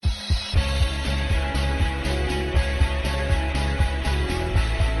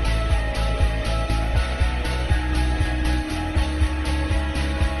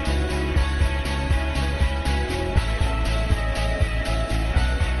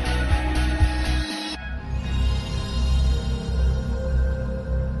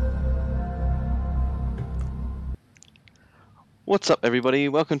What's up, everybody?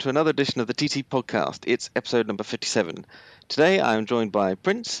 Welcome to another edition of the TT Podcast. It's episode number 57. Today, I'm joined by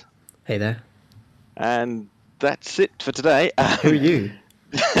Prince, Hey there. and that's it for today. Who are you?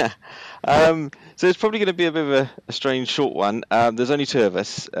 So it's probably going to be a bit of a strange short one. There's only two of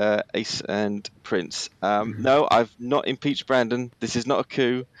us, Ace and Prince. No, I've not impeached Brandon. This is not a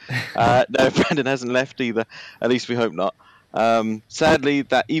coup. No, Brandon hasn't left either. At least we hope not. Sadly,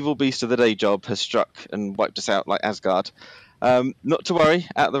 that evil beast of the day job has struck and wiped us out like Asgard. Not to worry.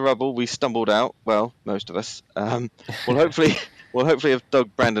 Out of the rubble, we stumbled out. Well, most of us. We'll hopefully have dug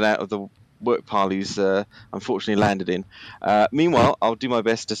Brandon out of the work pile he's unfortunately landed in. Meanwhile, I'll do my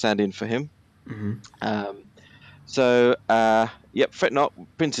best to stand in for him. Yep, fret not.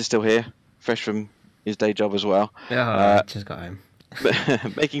 Prince is still here, fresh from his day job as well. Just got home.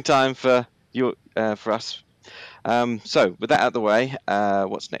 Making time for you, for us. So, with that out of the way,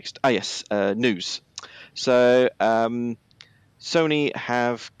 what's next? News. So, Sony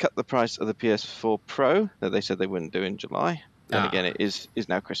have cut the price of the PS4 Pro that they said they wouldn't do in July. Then again, it is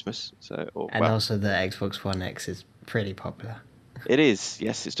now Christmas. Also the Xbox One X is pretty popular. It is,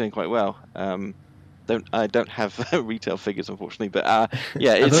 yes, it's doing quite well. I don't have retail figures, unfortunately, but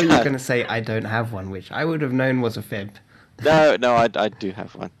yeah, I thought you were going to say I don't have one, which I would have known was a fib. No, I do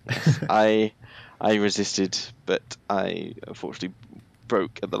have one. Yes. I resisted, but I unfortunately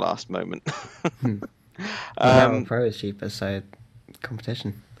broke at the last moment. Now Pro is cheaper, so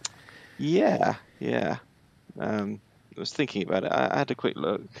competition. Yeah. I was thinking about it. I had a quick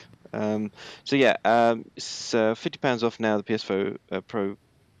look. It's £50 off now, the PS4 Pro,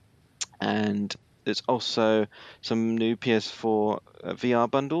 and there's also some new PS4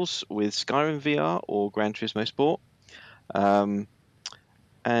 VR bundles with Skyrim VR or Gran Turismo Sport. And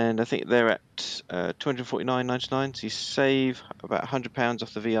I think they're at $249.99, so you save about £100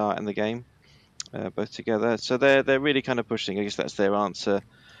 off the VR and the game, both together. So they're really kind of pushing. I guess that's their answer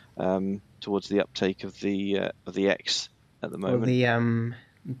towards the uptake of the X at the moment. Well,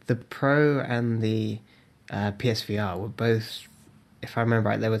 the Pro and the PSVR were both, if I remember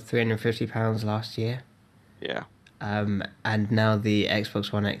right, they were £350 last year. Yeah. And now the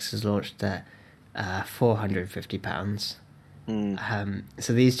Xbox One X has launched at £450.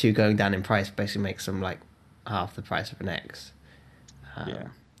 So these two going down in price basically makes them like half the price of an X.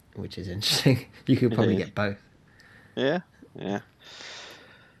 Which is interesting. You could probably get both. Yeah.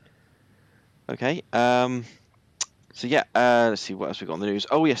 Okay. Let's see what else we got on the news.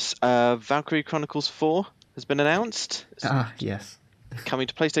 Oh yes, Valkyrie Chronicles 4 has been announced. Yes. Coming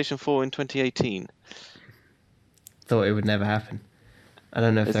to PlayStation 4 in 2018. Thought it would never happen. I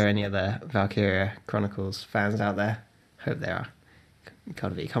don't know if there are any other Valkyria Chronicles fans out there. Hope there are.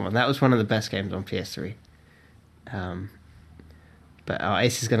 Gotta be. Come on, that was one of the best games on PS3. But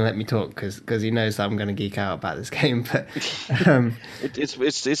Ace is going to let me talk because he knows that I'm going to geek out about this game. But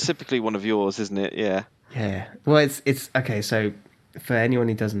it's typically one of yours, isn't it? Yeah. Yeah. Well, it's okay. So for anyone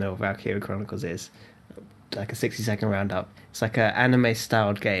who doesn't know what Valkyria Chronicles is, like a 60-second roundup. It's like an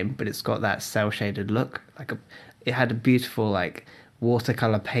anime-styled game, but it's got that cel-shaded look. It had a beautiful like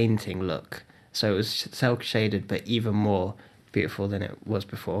watercolor painting look. So it was cel-shaded, but even more beautiful than it was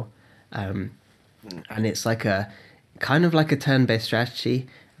before. And it's like a kind of like a turn-based strategy,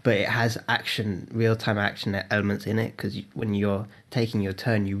 but it has real-time action elements in it, because when you're taking your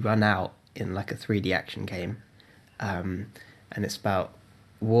turn, you run out in like a 3D action game. And it's about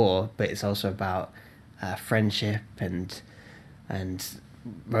war, but it's also about friendship and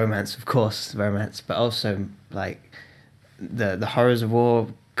romance, of course, but also like the horrors of war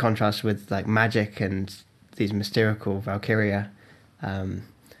contrast with like magic and these mystical Valkyria.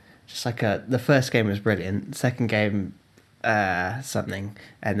 Just like the first game was brilliant, second game something,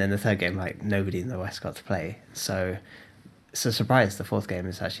 and then the third game like nobody in the West got to play. So it's a surprise the fourth game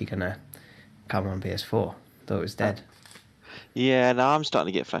is actually gonna come on PS4. Thought it was dead. Yeah, now I'm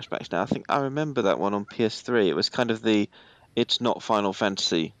starting to get flashbacks now. I think I remember that one on PS3. It was kind of it's not Final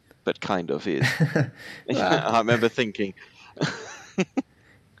Fantasy, but kind of is. I remember thinking. It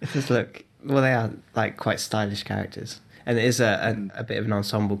does look, well, they are like quite stylish characters. And it is a bit of an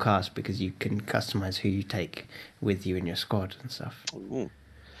ensemble cast because you can customize who you take with you in your squad and stuff. Ooh.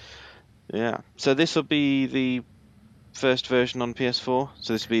 Yeah. So this will be the first version on PS4?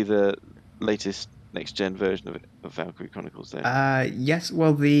 So this will be the latest next-gen version of Valkyrie Chronicles there? Yes.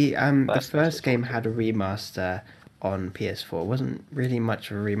 Well, the first game had a remaster on PS4. It wasn't really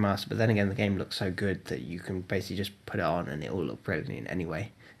much of a remaster, but then again, the game looked so good that you can basically just put it on and it all looked brilliant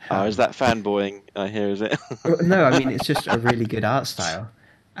anyway. Is that fanboying I hear, is it? No, I mean, it's just a really good art style.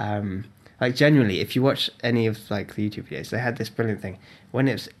 Like, genuinely, if you watch any of like the YouTube videos, they had this brilliant thing. When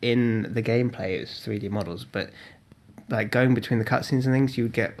it's in the gameplay, it was 3D models, but like going between the cutscenes and things, you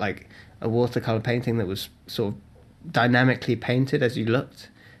would get like a watercolor painting that was sort of dynamically painted as you looked.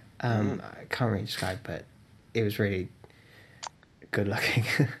 I can't really describe, but it was really good looking.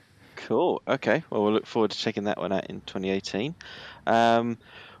 Cool. Okay. Well, we'll look forward to checking that one out in 2018.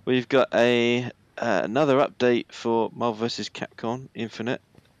 We've got another update for Marvel vs. Capcom Infinite.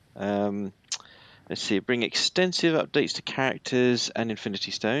 Let's see. Bring extensive updates to characters and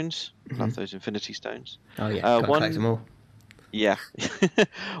Infinity Stones. Love those Infinity Stones. Oh yeah, gotta collect them all. Yeah.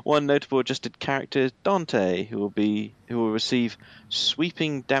 One notable adjusted character is Dante, who will receive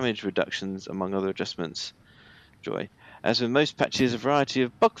sweeping damage reductions among other adjustments. Joy. As with most patches, a variety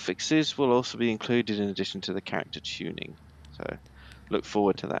of bug fixes will also be included in addition to the character tuning. So, look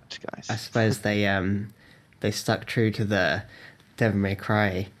forward to that, guys. I suppose they stuck true to the Devil May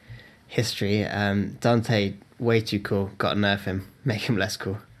Cry history. Dante, way too cool. Got to nerf him, make him less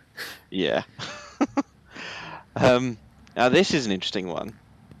cool. Yeah. Now this is an interesting one.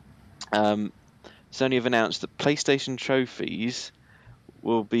 Sony have announced that PlayStation trophies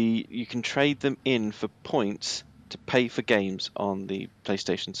you can trade them in for points to pay for games on the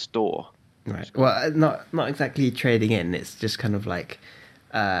PlayStation Store. Right. Well, not exactly trading in. It's just kind of like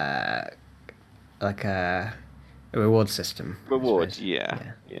a reward system. Rewards,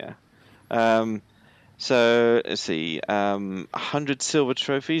 yeah. So let's see. 100 silver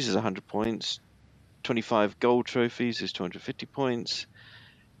trophies is 100 points. 25 gold trophies is 250 points.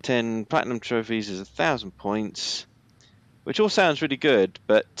 10 platinum trophies is 1,000 points. Which all sounds really good,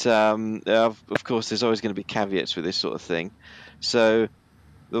 but of course there's always going to be caveats with this sort of thing. So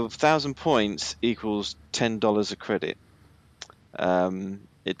the 1,000 points equals $10 a credit.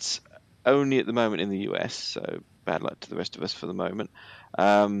 It's only at the moment in the US, so bad luck to the rest of us for the moment.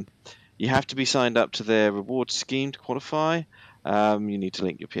 You have to be signed up to their reward scheme to qualify. You need to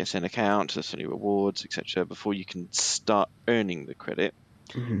link your PSN account to Sony Rewards, etc., before you can start earning the credit.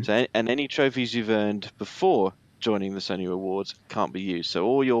 Mm-hmm. So, and any trophies you've earned before joining the Sony Rewards can't be used. So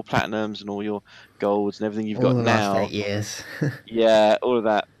all your platinums and all your golds and everything you've got now, last 8 years. yeah, all of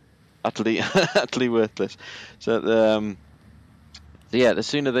that utterly worthless. So the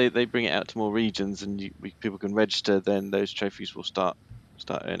sooner they bring it out to more regions and people can register, then those trophies will start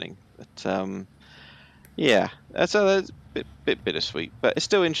earning. But yeah, that's a bit bittersweet, but it's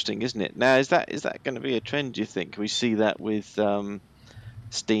still interesting, isn't it? Now, is that going to be a trend? Do you think? Can we see that with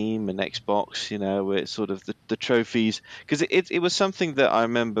Steam and Xbox, where it's sort of the trophies, because it was something that I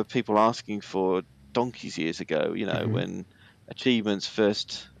remember people asking for donkeys years ago, when achievements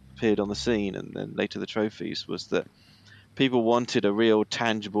first appeared on the scene, and then later the trophies, was that people wanted a real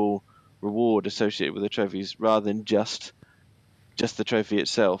tangible reward associated with the trophies rather than just the trophy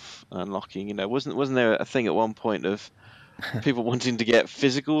itself unlocking. Wasn't there a thing at one point of people wanting to get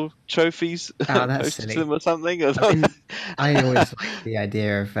physical trophies posted to them or something? I always liked the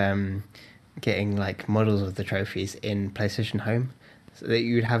idea of getting like models of the trophies in PlayStation Home, so that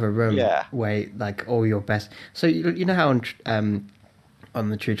you'd have a room where like all your best. So you know how on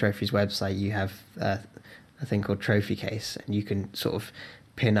the True Trophies website you have a thing called Trophy Case, and you can sort of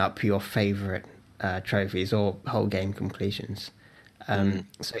pin up your favorite trophies or whole game completions.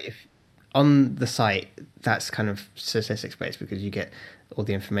 So if on the site, that's kind of statistics based because you get all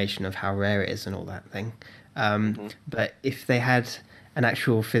the information of how rare it is and all that thing. But if they had an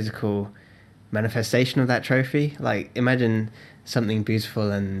actual physical manifestation of that trophy, like imagine something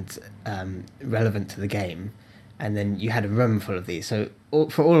beautiful and relevant to the game, and then you had a room full of these. So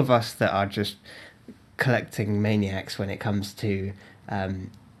for all of us that are just collecting maniacs when it comes to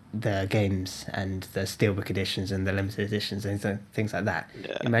the games and the Steelbook editions and the limited editions and things like that.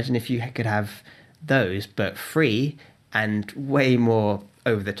 Yeah. Imagine if you could have those, but free and way more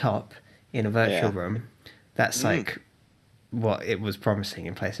over the top in a virtual room. That's like what it was promising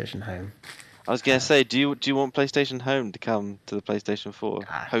in PlayStation Home. I was going to say, do you want PlayStation Home to come to the PlayStation 4?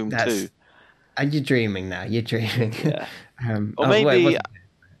 Home 2? And you're dreaming now. You're dreaming. Yeah. Or maybe...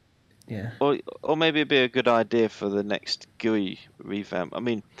 Yeah. Or maybe it'd be a good idea for the next GUI revamp. I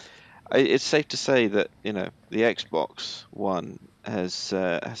mean, it's safe to say that the Xbox One has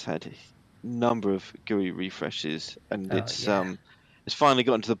had a number of GUI refreshes, and it's finally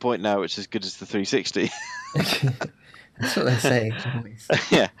gotten to the point now which is as good as the 360. That's what they're saying.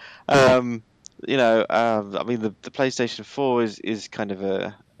 Yeah. I mean, the PlayStation 4 is kind of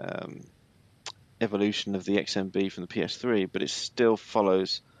a evolution of the XMB from the PS3, but it still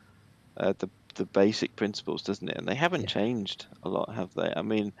follows the basic principles, doesn't it? And they haven't changed a lot, have they? I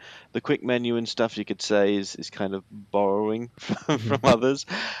mean, the quick menu and stuff, you could say, is kind of borrowing from others.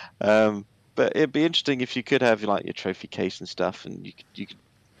 But it'd be interesting if you could have like your trophy case and stuff, and you could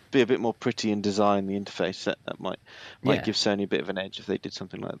be a bit more pretty in design, the interface. That might Yeah. give Sony a bit of an edge if they did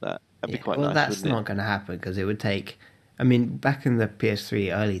something like that. That'd be quite Well, nice, that's wouldn't it? not going to happen because it would take. I mean, back in the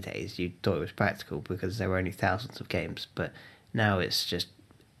PS3 early days, you thought it was practical because there were only thousands of games, but now it's just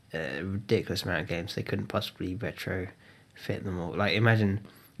a ridiculous amount of games. They couldn't possibly retrofit them all. Like, imagine,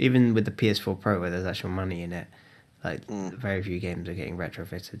 even with the PS4 Pro, where there's actual money in it, like, very few games are getting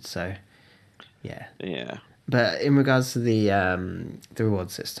retrofitted, so, yeah. Yeah. But in regards to the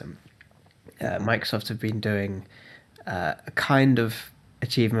reward system, Microsoft have been doing a kind of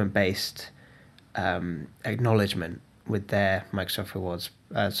achievement-based acknowledgement with their Microsoft Rewards,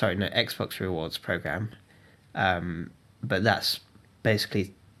 Xbox Rewards program, but that's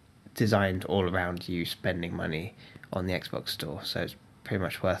basically designed all around you spending money on the Xbox store, so it's pretty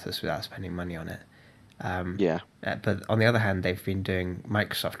much worthless without spending money on it. But on the other hand, they've been doing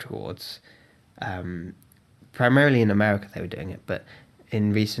Microsoft Rewards. Primarily in America, they were doing it, but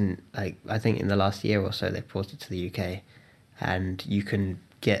in recent, like I think in the last year or so, they've brought it to the UK, and you can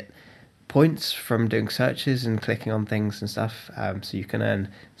get points from doing searches and clicking on things and stuff. So you can earn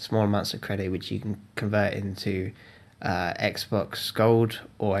small amounts of credit, which you can convert into Xbox Gold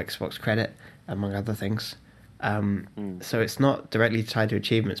or Xbox Credit, among other things. So it's not directly tied to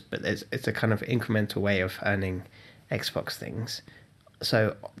achievements, but it's a kind of incremental way of earning Xbox things.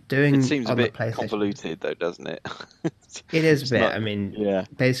 So doing It seems a on the bit PlayStation, convoluted, though, doesn't it? it is a It's bit. not- I mean, yeah.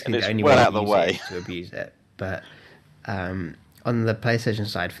 basically And the it's only well way out of to the use way. it is to abuse it. But on the PlayStation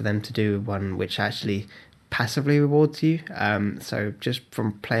side, for them to do one which actually passively rewards you, so just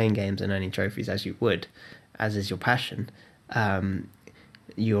from playing games and earning trophies as you would, as is your passion,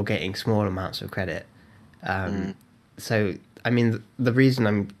 you're getting small amounts of credit. So, I mean, the reason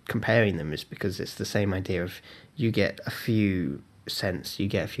I'm comparing them is because it's the same idea of you get a few cents, you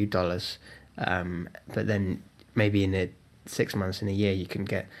get a few dollars, but then maybe in 6 months, in a year, you can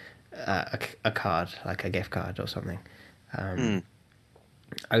get a card, like a gift card or something.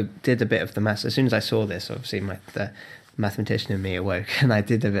 I did a bit of the maths. As soon as I saw this, obviously the mathematician in me awoke, and I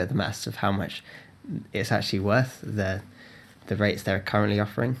did a bit of the maths of how much it's actually worth, the rates they're currently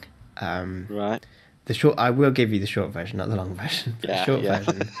offering. Right. I will give you the short version, not the long version. The short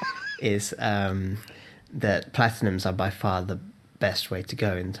version is that platinums are by far the best way to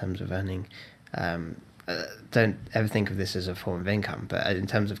go in terms of earning. Don't ever think of this as a form of income, but in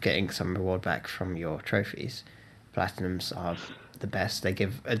terms of getting some reward back from your trophies, platinums are the best. They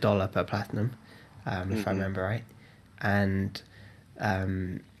give $1 per platinum, if I remember right. And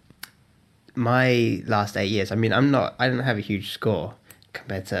my last 8 years, I mean, I don't have a huge score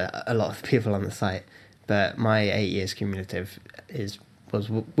compared to a lot of the people on the site, but my 8 years cumulative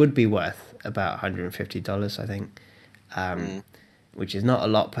would be worth about $150, I think, which is not a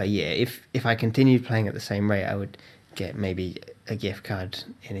lot per year. If I continued playing at the same rate, I would get maybe a gift card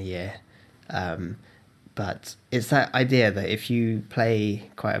in a year. But it's that idea that if you play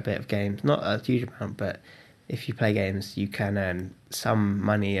quite a bit of games, not a huge amount, but if you play games, you can earn some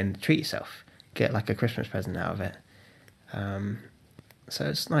money and treat yourself, get like a Christmas present out of it. So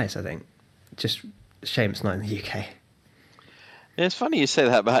it's nice, I think. Just a shame it's not in the UK. Yeah, it's funny you say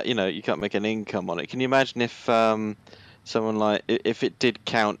that about, you can't make an income on it. Can you imagine if someone like, if it did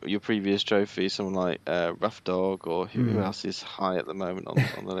count your previous trophies, someone like Rough Dog, or who else is high at the moment on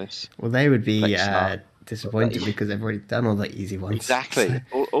the list? Well, they would be Flexstar. disappointed because they've already done all the easy ones. Exactly.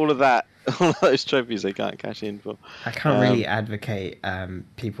 So All of that, all of those trophies they can't cash in for. I can't really advocate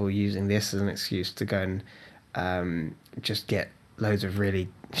people using this as an excuse to go and just get loads of really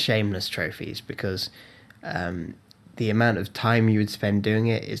shameless trophies, because the amount of time you would spend doing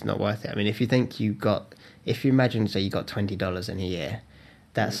it is not worth it. I mean, if you imagine, say, you got $20 in a year,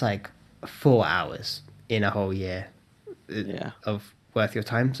 that's like 4 hours in a whole year of worth your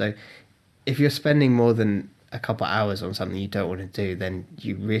time. So if you're spending more than a couple of hours on something you don't want to do, then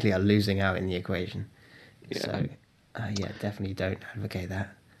you really are losing out in the equation. So definitely don't advocate that.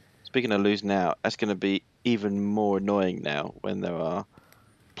 Speaking of losing out, that's going to be even more annoying now when there are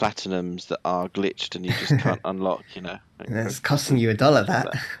platinums that are glitched and you just can't unlock, And it's costing you $1,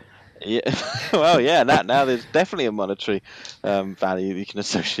 that. Yeah, well, yeah. Now there's definitely a monetary value you can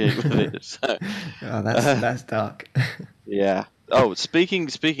associate with it. So, that's dark. Yeah. Oh, speaking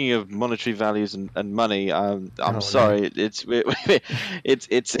of monetary values and money, I'm sorry, no. it's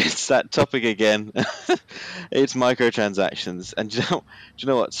that topic again. It's microtransactions, and do you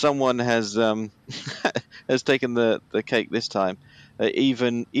know what? Someone has has taken the cake this time.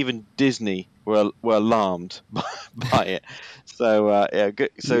 Even Disney were alarmed by it. So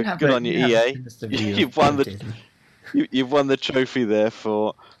good on you, EA. You've won the. You've won the trophy there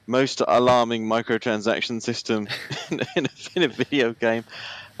for most alarming microtransaction system in a video game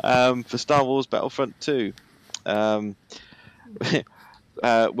for Star Wars Battlefront 2.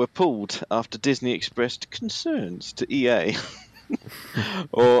 Were pulled after Disney expressed concerns to EA.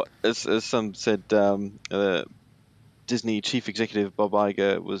 Or, as some said, Disney chief executive Bob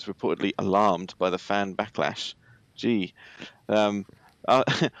Iger was reportedly alarmed by the fan backlash. Gee. I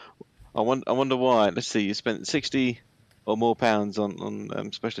wonder why. Let's see, you spent 60 or more pounds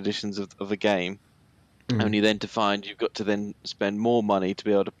on special editions of a game, only then to find you've got to then spend more money to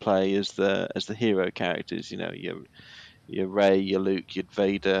be able to play as the hero characters, your Rey, your Luke, your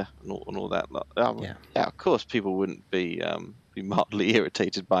Vader, and all that lot. Yeah, of course people wouldn't be mildly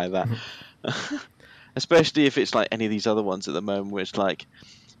irritated by that. Especially if it's like any of these other ones at the moment where it's like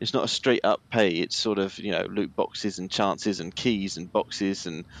it's not a straight up pay, it's sort of, loot boxes and chances and keys and boxes,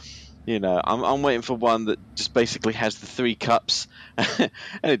 and I'm waiting for one that just basically has the 3 cups and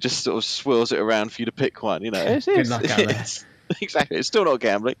it just sort of swirls it around for you to pick one. Good luck out there. Exactly, it's still not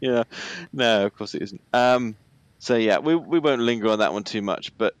gambling. No, of course it isn't. So yeah, we won't linger on that one too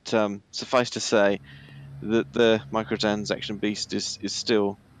much, but suffice to say that the microtransaction beast is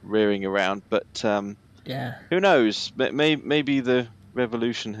still rearing around. But who knows? Maybe the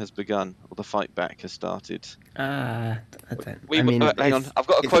revolution has begun, or the fight back has started. I don't. Hang on, I've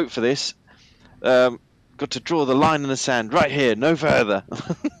got a quote for this. Got to draw the line in the sand right here, no further.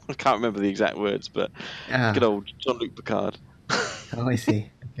 I can't remember the exact words, but good old Jean-Luc Picard. Oh, I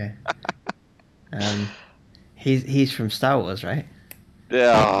see. Okay. He's from Star Wars, right?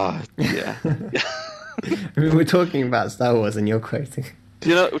 Yeah. I mean, we're talking about Star Wars, and you're quoting. Do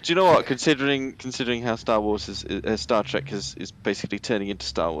you know what? Considering how Star Wars Star Trek is basically turning into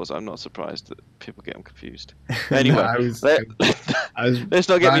Star Wars, I'm not surprised that people get them confused. Anyway, let's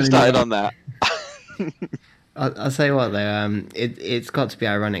not get me started on that. I'll say what though. It's got to be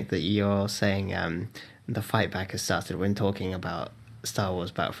ironic that you're saying the fight back has started when talking about Star Wars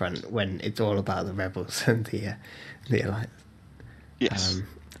Battlefront, when it's all about the rebels and the Alliance. Yes.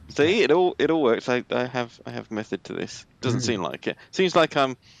 See, it all works. I have method to this. Doesn't seem like it. Seems like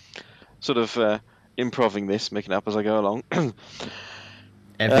I'm sort of improving this, making it up as I go along.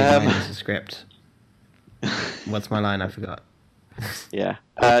 Every line is a script. What's my line? I forgot. Yeah.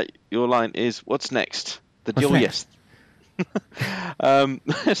 Your line is, what's next? Next?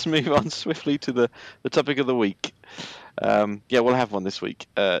 Let's move on swiftly to the topic of the week. We'll have one this week.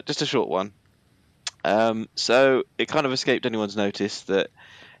 Just a short one. So it kind of escaped anyone's notice that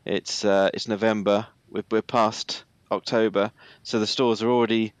it's November. We're past October, so the stores are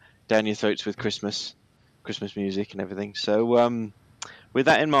already down your throats with Christmas music and everything. So with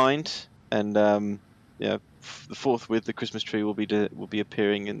that in mind, and the forthwith the Christmas tree will be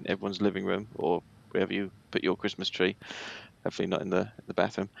appearing in everyone's living room or wherever you put your Christmas tree. Hopefully not in the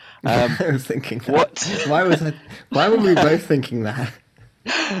bathroom. I was thinking that. What? Why were we both thinking that?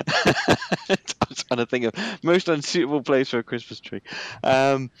 I was trying to think of most unsuitable place for a Christmas tree.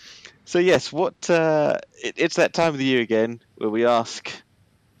 So yes, it's that time of the year again where we ask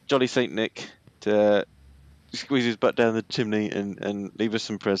Jolly Saint Nick to squeeze his butt down the chimney and leave us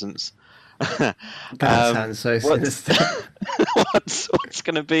some presents. That sounds so sinister. What's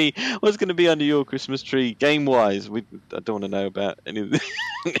going to be under your Christmas tree game wise? I don't want to know about any of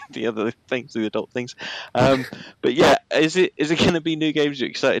the other things, the adult things. But yeah, is it going to be new games you're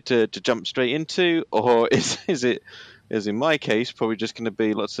excited to jump straight into, or is it, as in my case, probably just going to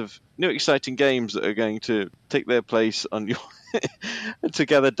be lots of new exciting games that are going to take their place on your to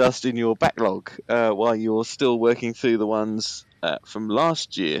gather dust in your backlog while you're still working through the ones from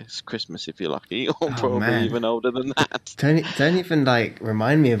last year's Christmas, if you're lucky, or probably even older than that. Don't even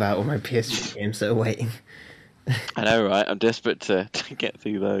remind me about all my PS3 games that are waiting. I know, right? I'm desperate to get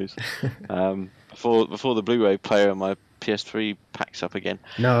through those before the Blu-ray player on my PS3 packs up again.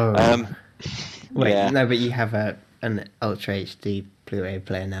 No. Wait, yeah. No, but you have an Ultra HD Blu-ray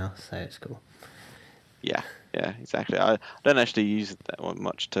player now, so it's cool. Yeah, exactly. I don't actually use that one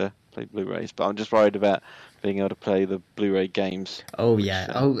much to play Blu-rays, but I'm just worried about being able to play the Blu-ray games. Oh yeah,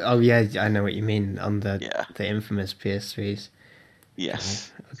 yeah, I know what you mean on the infamous PS3s.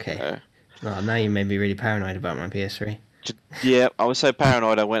 Yes. Okay. Now you made me really paranoid about my PS3. Yeah, I was so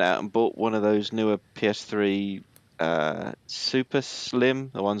paranoid I went out and bought one of those newer PS3 Super Slim,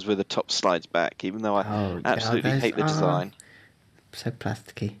 the ones with the top slides back, even though I absolutely hate the design. So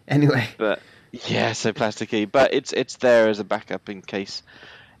plasticky. Anyway. But yeah, so plasticky. But it's there as a backup in case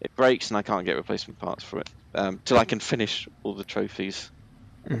it breaks and I can't get replacement parts for it. Till I can finish all the trophies.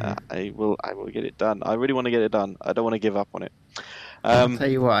 I will get it done. I really want to get it done. I don't want to give up on it. I'll tell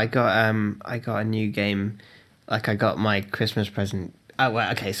you what, I got a new game like I got my Christmas present. Oh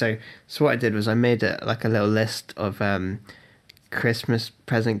well, okay. So what I did was I made like a little list of Christmas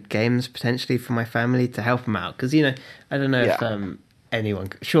present games potentially for my family to help them out because I don't know Yeah. if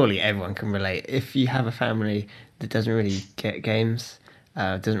surely everyone can relate. If you have a family that doesn't really get games,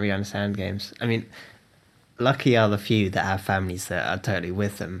 doesn't really understand games. I mean, lucky are the few that have families that are totally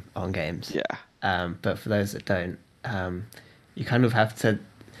with them on games. Yeah. But for those that don't, you kind of have to.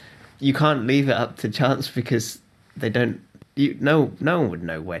 You can't leave it up to chance because they don't. No one would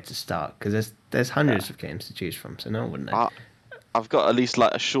know where to start because there's hundreds of games to choose from, so no one would know. I've got at least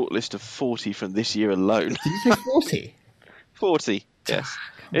like a short list of 40 from this year alone. Did you say 40? 40, yes.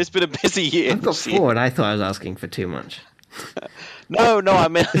 It's been a busy year. I've got this year. 4, and I thought I was asking for too much. No, I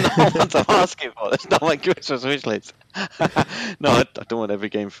mean not what I'm asking for. That's not my Christmas wish list. No, I don't want every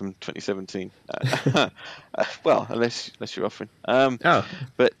game from 2017. Well, unless you're offering. Oh,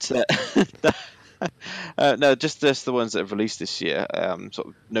 But no, just the ones that have released this year. Sort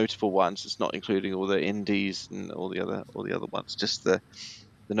of notable ones. It's not including all the indies and all the other ones. Just the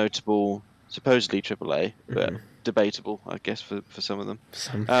notable, supposedly AAA, but debatable, I guess, for some of them.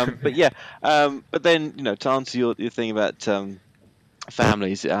 But yeah, but then to answer your thing about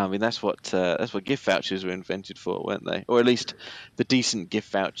families, I mean that's what gift vouchers were invented for, weren't they? Or at least the decent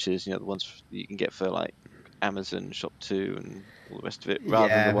gift vouchers, the ones you can get for like Amazon, Shop 2, and all the rest of it, rather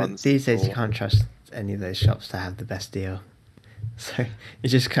than the but ones these days you can't trust any of those shops to have the best deal. So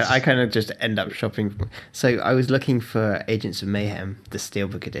I kind of just end up shopping. So I was looking for Agents of Mayhem, the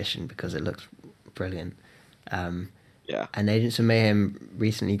Steelbook edition, because it looks brilliant. Yeah. And Agents of Mayhem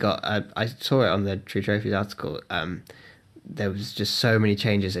recently got. I saw it on the True Trophies article. There was just so many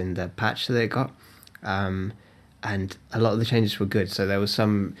changes in the patch that it got, and a lot of the changes were good. So there was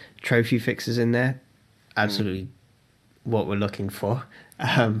some trophy fixes in there, absolutely what we're looking for,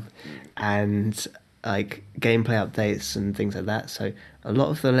 and like gameplay updates and things like that. So a lot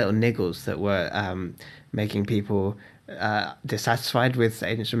of the little niggles that were making people dissatisfied with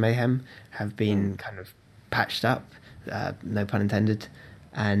Agents of Mayhem have been kind of patched up, no pun intended.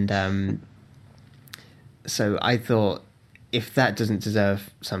 And so I thought, if that doesn't deserve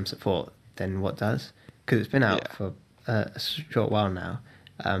some support, then what does? Because it's been out for a short while now,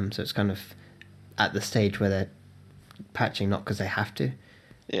 so it's kind of at the stage where they're patching not because they have to.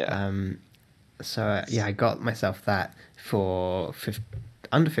 Yeah. So I got myself that for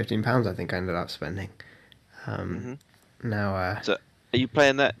under £15. I think I ended up spending. Now, so are you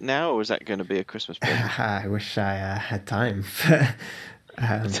playing that now, or is that going to be a Christmas present? I wish I had time.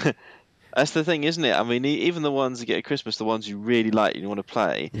 That's the thing, isn't it? I mean, even the ones you get at Christmas, the ones you really like and you want to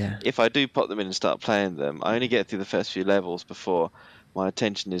play, if I do pop them in and start playing them, I only get through the first few levels before my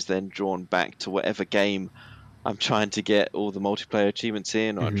attention is then drawn back to whatever game I'm trying to get all the multiplayer achievements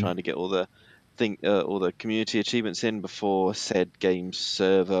in, or I'm trying to get all the community achievements in before said game's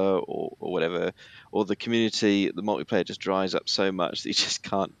server or whatever, or the multiplayer just dries up so much that you just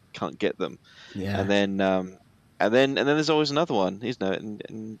can't get them. Yeah. And then there's always another one, isn't it?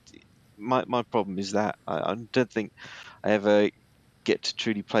 And my problem is that I don't think I ever get to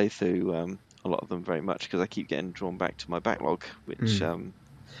truly play through a lot of them very much because I keep getting drawn back to my backlog, which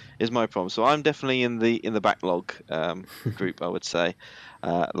is my problem. So I'm definitely in the backlog group, I would say.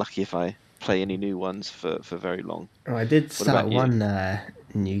 Lucky if I play any new ones for very long. Oh, I did start one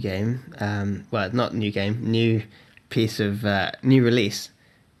new game. Well, not new game, new piece of new release.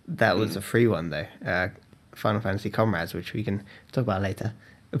 That was a free one though. Final Fantasy Comrades, which we can talk about later.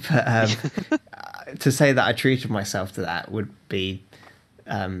 But to say that I treated myself to that would be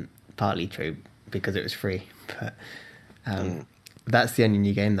partly true because it was free. But that's the only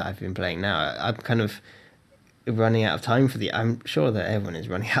new game that I've been playing now. I'm kind of running out of time for the. I'm sure that everyone is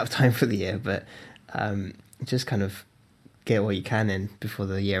running out of time for the year, but just kind of get what you can in before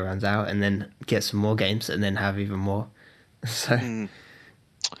the year runs out, and then get some more games, and then have even more. So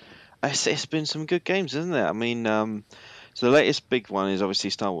it's been some good games, isn't it? I mean. So the latest big one is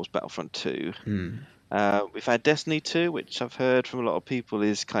obviously Star Wars Battlefront 2. We've had Destiny 2, which I've heard from a lot of people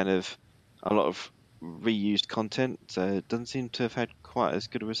is kind of a lot of reused content. So it doesn't seem to have had quite as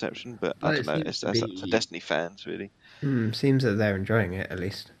good a reception, but I don't know. It's up to Destiny fans, really. Seems that they're enjoying it, at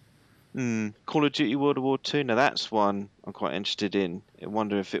least. Call of Duty World War 2. Now that's one I'm quite interested in. I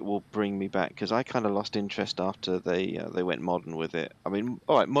wonder if it will bring me back, because I kind of lost interest after they went modern with it. I mean,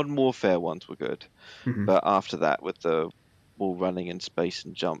 all right, Modern Warfare ones were good, but after that, with the wall running in space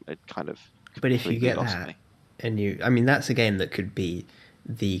and jump, it kind of. But if you get that, I mean, that's a game that could be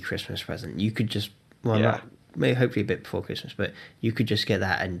the Christmas present. You could just, maybe hopefully a bit before Christmas, but you could just get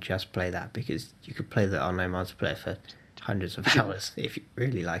that and just play that, because you could play the online multiplayer for hundreds of hours if you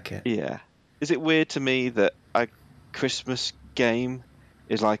really like it. Yeah. is it weird to me that a Christmas game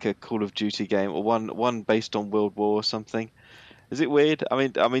is like a Call of Duty game or one based on World War or something? Is it weird? I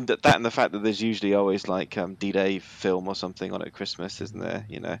mean that and the fact that there's usually always like D-Day film or something on at Christmas, isn't there?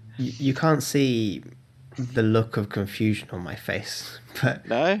 You know? You can't see the look of confusion on my face, but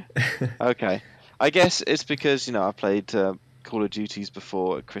No? Okay. I guess it's because I played Call of Duties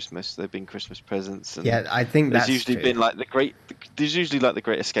before at Christmas. They've been Christmas presents, and yeah, I think there's that's usually true. been like there's usually like the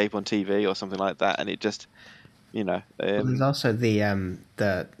Great Escape on TV or something like that, and it just Well, there's also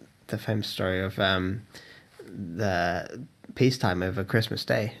the famous story of the peacetime over Christmas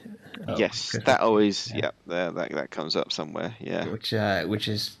Day. yes, Christmas that Eve, always yeah. that comes up somewhere. Yeah, Which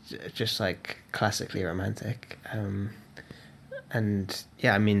is just like classically romantic. And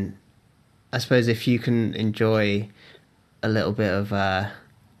yeah, I mean, I suppose if you can enjoy a little bit of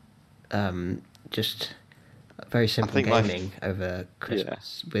just very simple think gaming over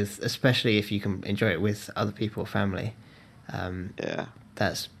Christmas, with especially if you can enjoy it with other people, family, yeah,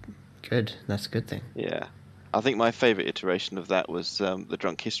 that's good. That's a good thing. yeah. I think my favourite iteration of that was the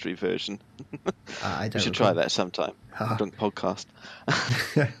Drunk History version. I We don't should try recall. that sometime. Oh. Drunk podcast.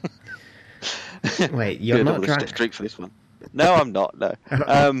 Wait, you're Good, not all the drunk? stiff drink for this one. No, I'm not. No.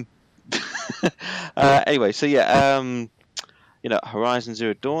 Um, anyway, so yeah, Horizon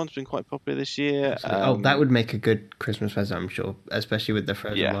Zero Dawn's been quite popular this year. Oh, that would make a good Christmas present, I'm sure, especially with the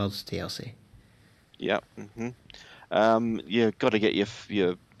Frozen Yeah. Worlds DLC. Yeah. You got to get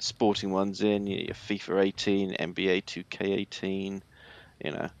your sporting ones in. Your FIFA 18, NBA 2K18.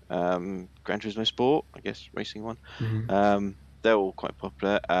 Gran Turismo Sport, I guess, racing one. They're all quite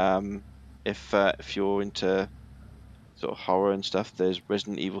popular. If you're into sort of horror and stuff, there's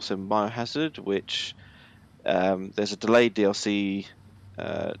Resident Evil 7 Biohazard, which there's a delayed DLC,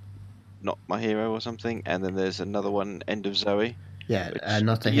 Not My Hero or something, and then there's another one, End of Zoe. Yeah, Which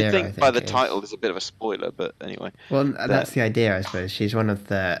Not a you'd Hero. think I by think the it is. title is a bit of a spoiler, but anyway. Well, that's the idea, I suppose. She's one of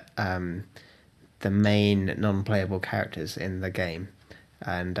the main non-playable characters in the game,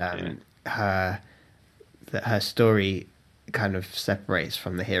 and her story kind of separates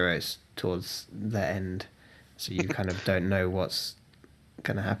from the heroes towards the end, so you kind of don't know what's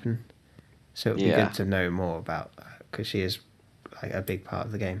going to happen. So it'd be Yeah. good to know more about because she is like a big part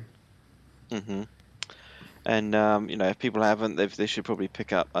of the game. hmm And if people haven't, they should probably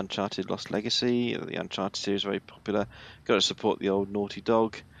pick up Uncharted Lost Legacy. The Uncharted series is very popular. Got to support the old Naughty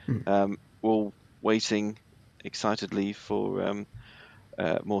Dog. We're all waiting excitedly for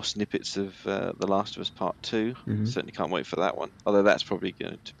more snippets of The Last of Us Part 2. Certainly can't wait for that one. Although that's probably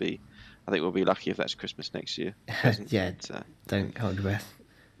going to be, I think we'll be lucky if that's Christmas next year. Yeah, don't hold your breath.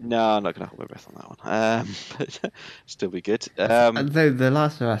 No, I'm not going to hold my breath on that one. But still be good. Though The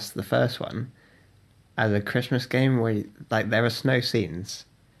Last of Us, the first one, as a Christmas game where there are snow scenes.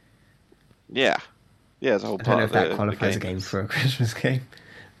 Yeah, it's a whole I don't part know of if that the qualifies a game. game for a Christmas game,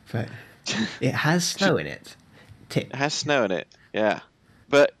 but it has snow in it. It has snow in it, yeah.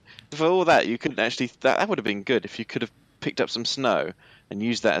 But for all that, you couldn't actually. That would have been good if you could have picked up some snow and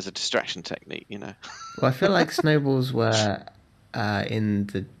used that as a distraction technique, Well, I feel like snowballs were in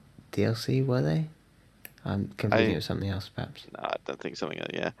the DLC, were they? I'm confusing it with something else, perhaps. No, I don't think something.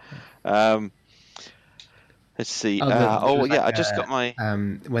 Yeah. Let's see. There was I just got my.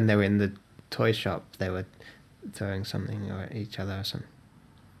 When they were in the toy shop, they were throwing something at each other or something.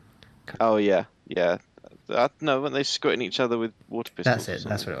 Oh yeah. No, when they squirting each other with water pistols. That's it.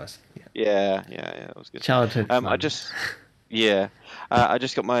 That's what it was. Yeah. That was good. Childhood fun. I just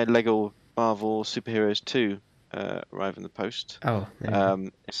got my Lego Marvel Superheroes 2 arrive in the post. Oh.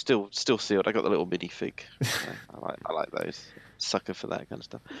 It's still sealed. I got the little minifig. I like those. Sucker for that kind of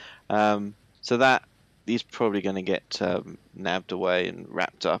stuff. So that is probably going to get nabbed away and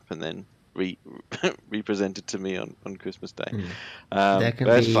wrapped up and then represented to me on Christmas Day. But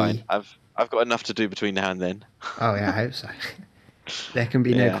that's fine. I've got enough to do between now and then. Oh yeah, I hope so. There can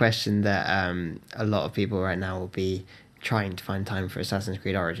be no Yeah. question that a lot of people right now will be trying to find time for Assassin's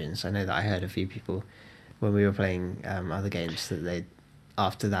Creed Origins. I know that I heard a few people when we were playing other games that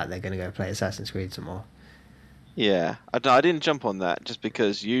after that they're going to go play Assassin's Creed some more. Yeah, I didn't jump on that just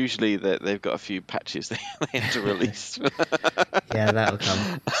because usually they've got a few patches they have to release. Yeah, that'll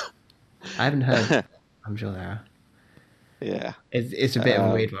come. I haven't heard. I'm sure there are. Yeah. It's a bit of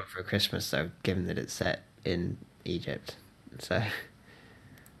a weird one for Christmas though, given that it's set in Egypt. So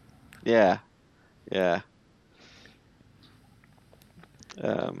Yeah.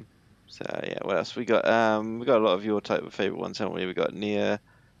 What else we got? We got a lot of your type of favorite ones, haven't we? We got Noir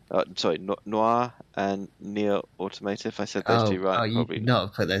and Nier Automata. If I said those two right, you probably could not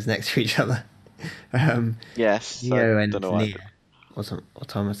have put those next to each other. Yes. Neo I and don't know why. Nier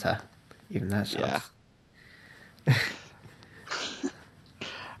Automata. Even that Yeah. sucks.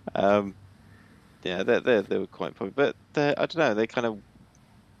 Um, yeah, they were quite popular, but I don't know. They kind of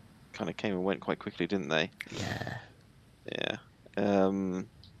came and went quite quickly, didn't they? Yeah. Yeah.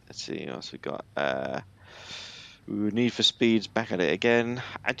 Let's see what else we got. Need for Speed's back at it again.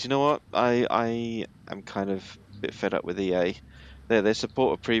 And do you know what? I am kind of a bit fed up with EA. Their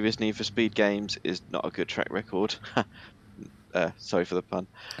support of previous Need for Speed games is not a good track record. Sorry for the pun.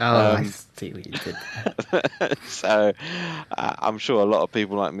 Oh, I see what you did there. So I'm sure a lot of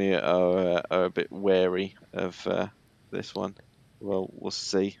people like me are a bit wary of this one. Well, we'll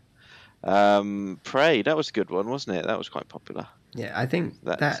see. Prey, that was a good one, wasn't it? That was quite popular. Yeah, I think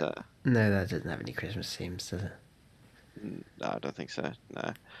That that. No, that doesn't have any Christmas themes, does it? no, I don't think so.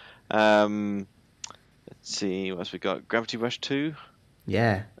 No. Um, let's see what else we got. Gravity Rush 2.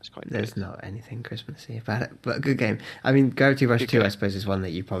 Yeah, That's quite there's good. not anything Christmassy about it, but a good game. I mean, Gravity Rush Good 2, I game. suppose, is one that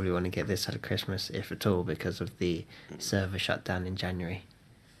you probably want to get this side of Christmas, if at all, because of the server shutdown in January.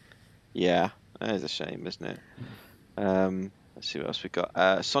 Yeah, that is a shame, isn't it? Let's see what else we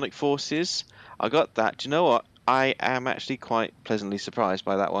got. Sonic Forces. I got that. Do you know what? I am actually quite pleasantly surprised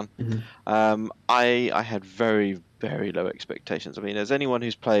by that one. I had very, very low expectations. I mean, as anyone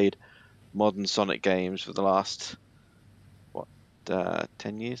who's played modern Sonic games for the last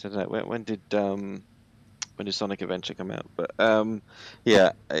 10 years? I don't know. When did Sonic Adventure come out? But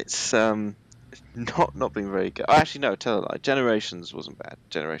yeah, it's not been very good. Oh, actually, no, tell a lie. Generations wasn't bad.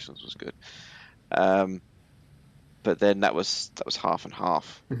 Generations was good. But then that was half and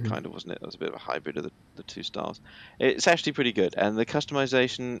half, kind of, wasn't it? That was a bit of a hybrid of the two styles. It's actually pretty good, and the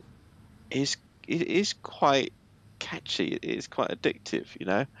customization is quite catchy. It is quite addictive, you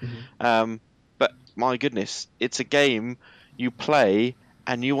know. But my goodness, it's a game you play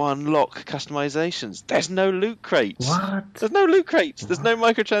and you unlock customizations. There's no loot crates. What? There's no loot crates. There's no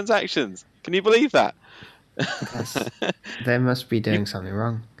microtransactions. Can you believe that? They must be doing something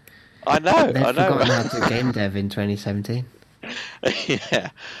wrong. I know. They've I know. forgotten how to game dev in 2017.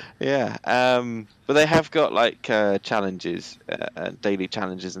 Yeah. But they have got like challenges, daily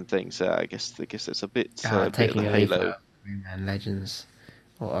challenges and things. So I guess it's a bit of Taking the a leaf Halo. out of Rayman Legends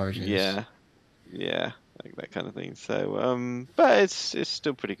or Origins. Yeah, like that kind of thing. So, but it's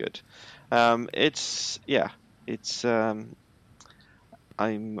still pretty good. I'm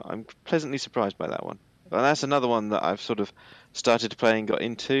pleasantly surprised by that one. And that's another one that I've sort of started to play and got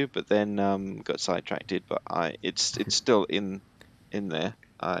into, but then got sidetracked. But it's still in there.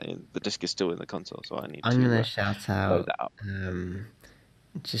 The disc is still in the console, so I need I'm to gonna shout load out that up.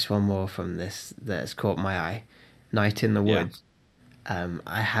 just one more from this that's caught my eye. Night in the Yeah. Woods.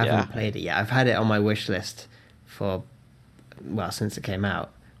 I haven't played it yet. I've had it on my wish list for since it came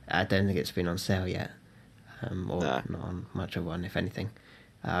out. I don't think it's been on sale yet, or No. not on much of one, if anything.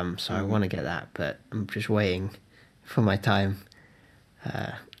 So I want to get that, but I'm just waiting for my time.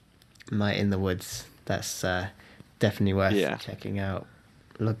 Night in the Woods. That's definitely worth checking out.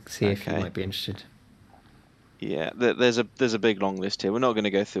 See if you might be interested. Yeah, there's a big long list here. We're not going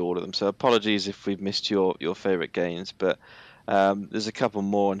to go through all of them, so apologies if we've missed your favourite games, but there's a couple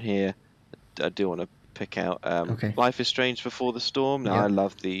more in here I do want to pick out. Okay. Life is Strange Before the Storm. Now, I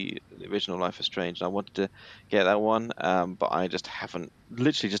love the original Life is Strange, and I wanted to get that one, but I just haven't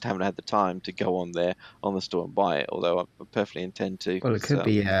had the time to go on there on the store and buy it, although I perfectly intend to. Well, it could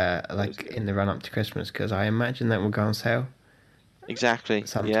be like in the run-up to Christmas, because I imagine that will go on sale. Exactly.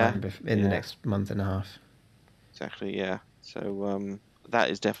 Sometime in the next month and a half. Exactly. Yeah. So that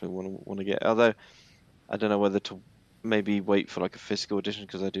is definitely one I want to get. Although I don't know whether to maybe wait for like a physical edition,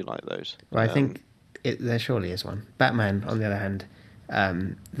 because I do like those. Well, I think there surely is one. Batman, on the other hand,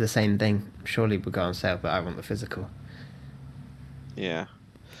 the same thing. Surely would go on sale, but I want the physical. Yeah.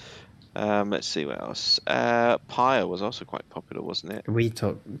 Let's see what else. Pyre was also quite popular, wasn't it?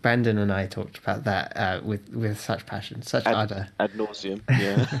 Brandon and I talked about that with such passion, such ardor. Ad nauseum,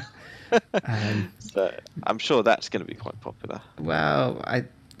 yeah. So I'm sure that's going to be quite popular. Well, I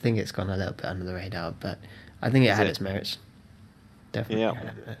think it's gone a little bit under the radar, but I think it had its merits. Definitely had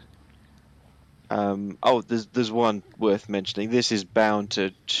its merits. There's one worth mentioning. This is bound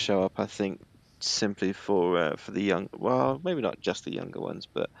to show up, I think, simply for the young. Well, maybe not just the younger ones,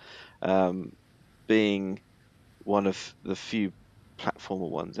 but being one of the few platformer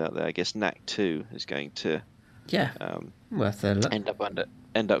ones out there, I guess Knack 2 is going to worth a look.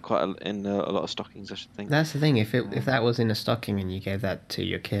 End up quite in a lot of stockings, I should think. That's the thing. If that was in a stocking and you gave that to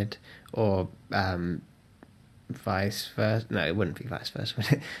your kid, or vice versa. No, it wouldn't be vice versa,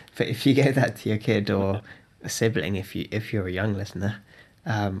 would it? But if you gave that to your kid or a sibling, if you're a young listener,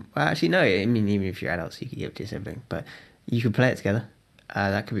 well, actually no. I mean, even if you're adults, you could give it to your sibling, but you could play it together.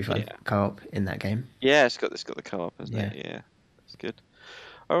 That could be fun. Yeah. Co-op in that game. Yeah, it's got the co-op, hasn't Yeah. it? Yeah, that's good.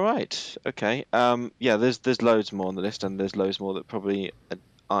 All right. Okay. Yeah, there's loads more on the list, and there's loads more that probably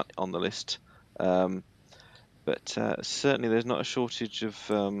aren't on the list. Um, but certainly there's not a shortage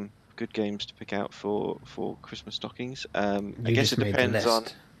of good games to pick out for Christmas stockings. I You guess just it made the depends on.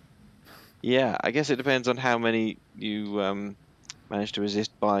 list. Yeah, I guess it depends on how many you manage to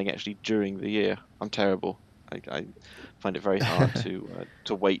resist buying actually during the year. I'm terrible. I find it very hard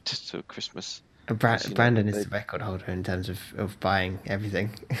to wait till Christmas. 'Cause, Brandon is they, the record holder in terms of buying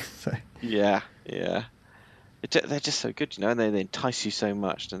everything. So yeah, yeah. They're just so good, and they entice you so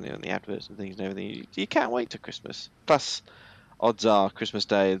much, don't they, on the adverts and things and everything. You can't wait till Christmas. Plus, odds are Christmas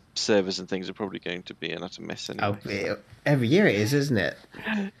Day servers and things are probably going to be an utter mess oh, anyway. So. every year it is, isn't it?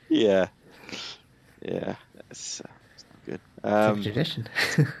 Yeah, yeah, it's not good. It's like a tradition.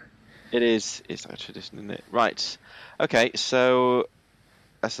 It is. It's like a tradition, isn't it? Right. Okay. So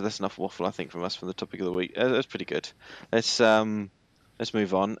that's enough waffle, I think, from us from the topic of the week. That's pretty good. Let's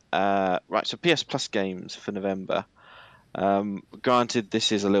move on. Right. So PS Plus games for November. Granted,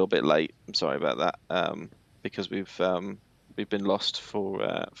 this is a little bit late. I'm sorry about that. Because we've been lost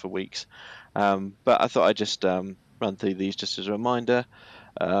for weeks. But I thought I'd just run through these just as a reminder.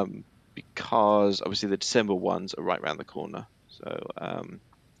 Because obviously the December ones are right around the corner. So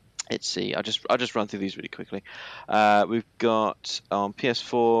let's see. I'll just run through these really quickly. We've got on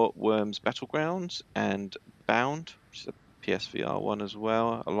PS4 Worms Battlegrounds and Bound, which is a PSVR one as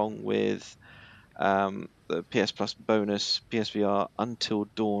well, along with the PS Plus bonus PSVR Until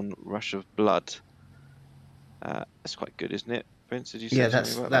Dawn Rush of Blood. That's quite good, isn't it? Prince, did you say Yeah,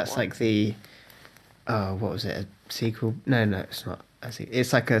 something about that's that one? like the what was it? A sequel? No, it's not.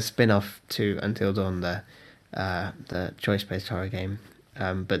 It's like a spin-off to Until Dawn, the choice-based horror game.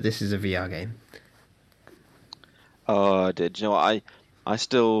 But this is a VR game. Oh, I did. You know what? I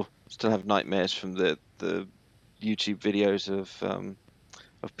still have nightmares from the YouTube videos of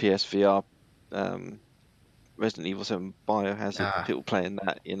PSVR Resident Evil 7 Biohazard, people playing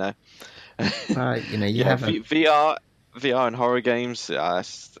that, Well, you Yeah, have a VR and horror games,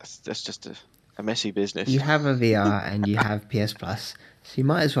 that's just a messy business. you have a VR and you have PS Plus, so you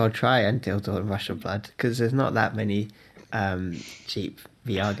might as well try Until Dawn Rush of Blood because there's not that many cheap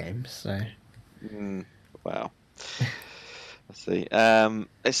VR games. So Wow. Let's see.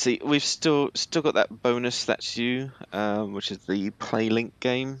 Let's see. We've still got that bonus. That's you, which is the PlayLink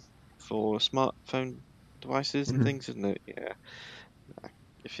game for smartphone devices and things, isn't it? Yeah.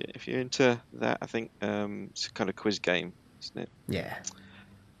 If you're into that, I think it's a kind of quiz game, isn't it? yeah,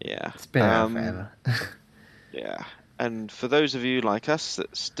 Yeah. it's been around forever. Yeah. And for those of you like us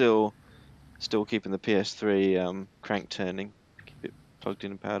that still keeping the PS3 crank turning, keep it plugged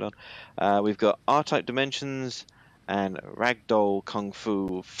in and powered on, we've got R-Type Dimensions and Ragdoll Kung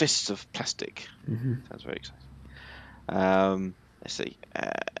Fu Fists of Plastic. Sounds very exciting. Let's see.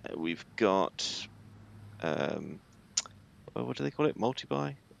 We've got what do they call it?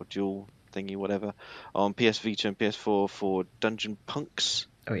 Multi-buy or dual thingy, whatever, on PS Vita and PS4 for Dungeon Punks.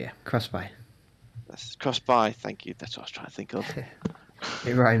 Oh yeah, cross-buy. That's cross-buy. Thank you. That's what I was trying to think of.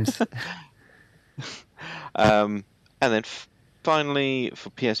 It rhymes. And then finally for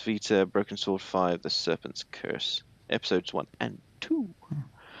PS Vita, Broken Sword 5: The Serpent's Curse, episodes 1 and 2.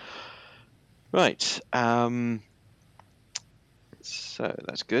 Right. So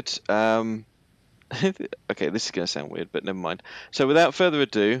that's good. Okay, this is going to sound weird, but never mind. So without further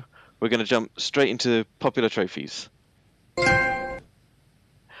ado, we're going to jump straight into popular trophies.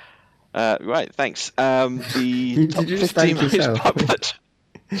 Right, thanks. The top Did you just 50 thank most yourself? popular.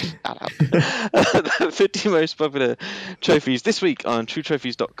 Shut up. The 50 most popular trophies this week on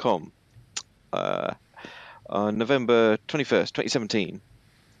TrueTrophies.com. On November 21st, 2017.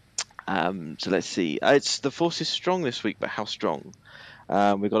 So let's see. It's the force is strong this week, but how strong?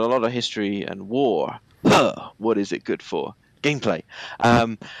 We've got a lot of history and war. What is it good for? Gameplay.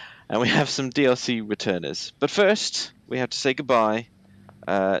 And we have some DLC returners. But first, we have to say goodbye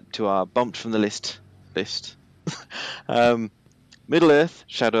to our bumped from the list. Middle Earth,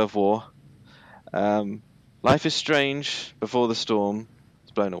 Shadow of War. Life is Strange, Before the Storm.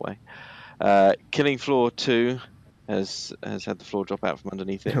 It's blown away. Killing Floor 2 has had the floor drop out from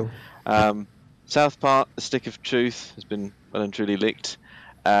underneath it. South Park, The Stick of Truth has been well and truly licked.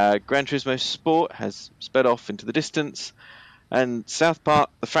 Gran Turismo Sport has sped off into the distance. And South Park,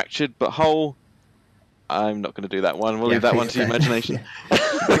 The Fractured But Whole, I'm not going to do that one. We'll leave that one to your imagination.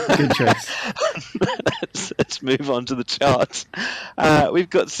 Good choice. Let's move on to the charts. We've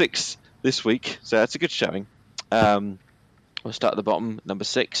got 6 this week, so that's a good showing. We'll start at the bottom, number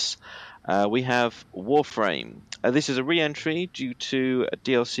 6. We have Warframe. This is a re-entry due to a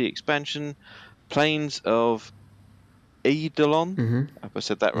DLC expansion, Planes of Eidolon. Mm-hmm. Have I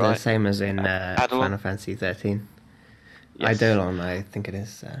said that The right? same as in Eidolon? Final Fantasy 13. Yes. Eidolon, I think it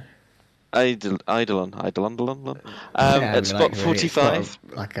is. Eidolon. Yeah, At spot like, really, it's not 45.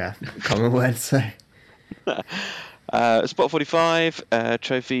 like a common word, so. Spot 45,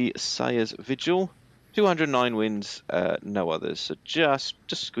 trophy Sire's Vigil. 209 wins, no others. So just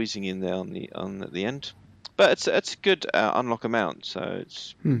squeezing in there at the end. But it's a good unlock amount, so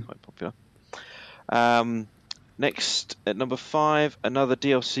it's quite popular. Next, at number 5, another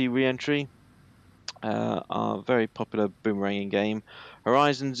DLC re-entry. Our very popular boomeranging game,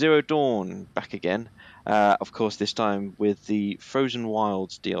 Horizon Zero Dawn, back again. Of course, this time with the Frozen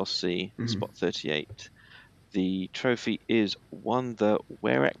Wilds DLC, spot 38. The trophy is Won the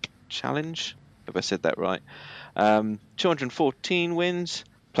Werek Challenge. Have I said that right? 214 wins,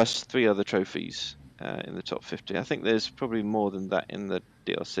 plus 3 other trophies in the top 50. I think there's probably more than that in the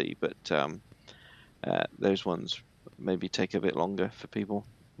DLC, but those ones maybe take a bit longer for people.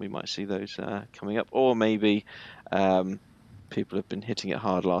 We might see those coming up, or maybe people have been hitting it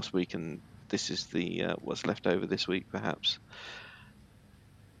hard last week, and this is the what's left over this week, perhaps.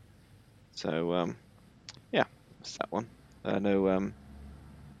 So yeah, that's that one. I know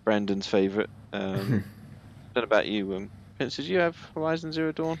Brandon's favourite. Don't know about you, Prince. Did you have Horizon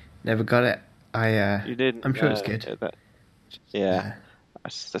Zero Dawn? Never got it. You didn't. I'm sure it's good. Yeah,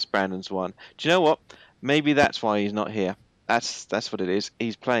 that's Brandon's one. Do you know what? Maybe that's why he's not here. That's what it is.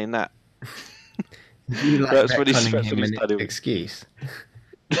 He's playing that. You like that's what he's an excuse.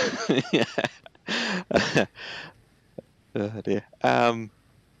 Yeah. Oh dear.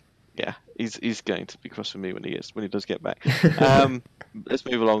 Yeah, he's going to be cross with me when he does get back. Let's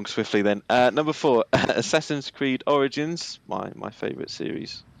move along swiftly then. Number 4, Assassin's Creed Origins, my favourite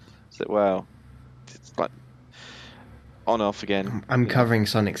series. So, well, it's like on off again. I'm covering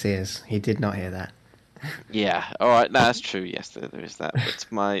Sonic's ears. He did not hear that. Yeah, all right, no, that's true. Yes, there is that. But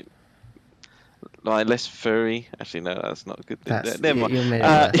my less furry. Actually, no, that's not a good thing. Never mind.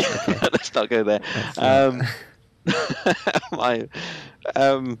 Okay. Let's not go there.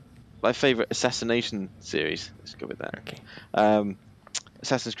 My favourite assassination series. Let's go with that. Okay.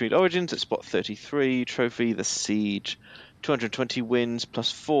 Assassin's Creed Origins at spot 33. Trophy The Siege. 220 wins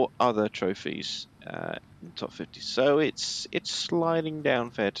plus 4 other trophies in the top 50. So it's sliding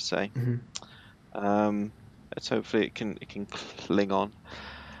down, fair to say. Let's hopefully it can cling on.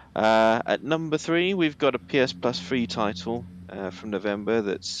 At number 3, we've got a PS Plus free title from November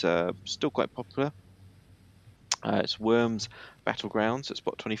that's still quite popular. It's Worms Battlegrounds at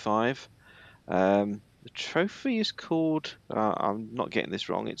spot 25. The trophy is called, I'm not getting this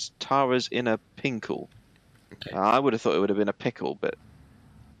wrong, it's Tara's Inner Pinkle. Okay. I would have thought it would have been a pickle, but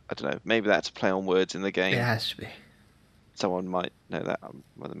I don't know. Maybe that's a play on words in the game. It has to be. Someone might know that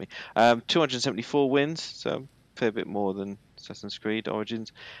more than me. 274 wins, so a fair bit more than Assassin's Creed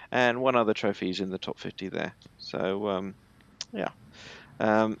Origins. And 1 other trophy is in the top 50 there. So, yeah.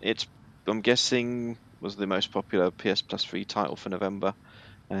 It's, I'm guessing, was the most popular PS Plus free title for November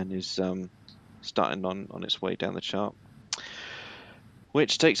and is starting on its way down the chart.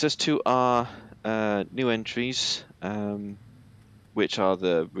 Which takes us to our new entries, which are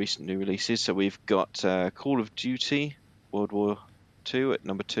the recent new releases. So we've got Call of Duty World War II at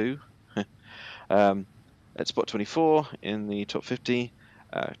number 2. At spot 24 in the top 50.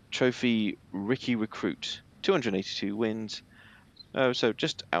 Trophy Ricky Recruit, 282 wins. So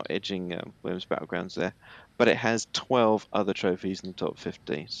just out-edging Worms Battlegrounds there. But it has 12 other trophies in the top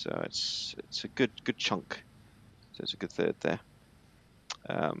 50. So it's a good chunk. So it's a good third there.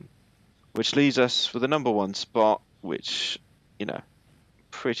 Which leaves us with the number 1 spot, which,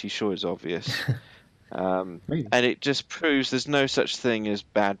 pretty sure is obvious. And it just proves there's no such thing as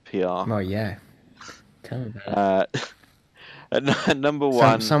bad PR. Oh, yeah. Tell me about it. At number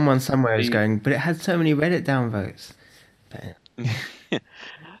 1... Someone somewhere is going, but it had so many Reddit downvotes.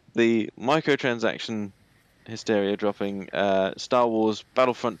 The microtransaction hysteria dropping Star Wars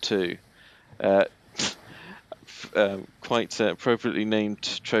Battlefront 2. Quite appropriately named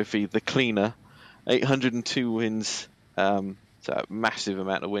trophy The Cleaner. 802 wins. So a massive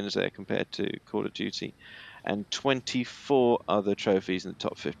amount of wins there compared to Call of Duty. And 24 other trophies in the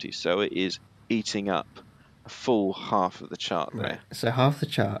top 50. So it is eating up a full half of the chart there. Right. So half the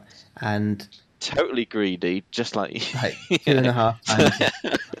chart and... Totally greedy, just like... 2.5 times.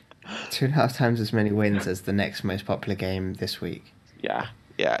 2.5 times as many wins as the next most popular game this week. Yeah.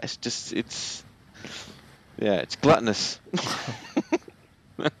 It's gluttonous.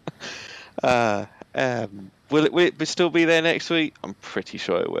 Will it still be there next week? I'm pretty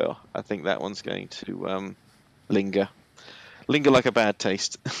sure it will. I think that one's going to linger like a bad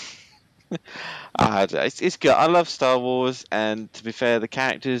taste. It's good. I love Star Wars, and to be fair, the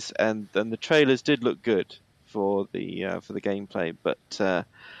characters and the trailers did look good for the gameplay. But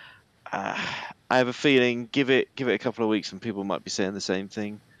I have a feeling give it a couple of weeks, and people might be saying the same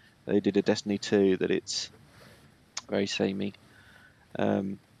thing. They did a Destiny 2 that it's very samey.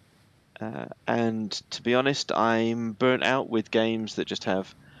 And to be honest, I'm burnt out with games that just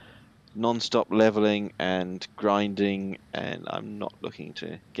have non-stop leveling and grinding, and I'm not looking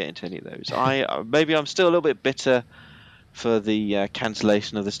to get into any of those. Maybe I'm still a little bit bitter for the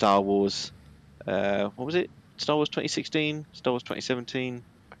cancellation of the Star Wars. What was it? Star Wars 2016, Star Wars 2017.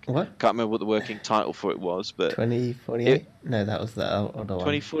 What? Can't remember what the working title for it was, but 2048? No, that was the other one.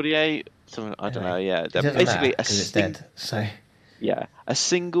 2048. Something, I don't know. Yeah, It doesn't basically matter 'cause it's dead. So yeah, a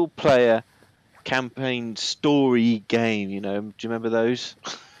single-player campaign story game. You know, do you remember those?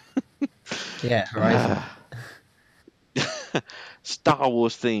 yeah, Horizon. Star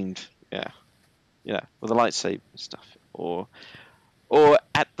Wars themed, yeah, with a lightsaber and stuff, or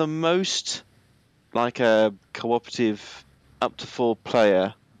at the most like a cooperative up to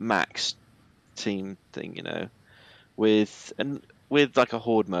 4-player max team thing, you know, with like a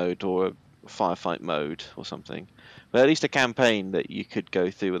horde mode or a firefight mode or something, but at least a campaign that you could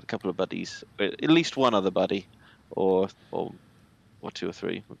go through with a couple of buddies, at least one other buddy, or 2 or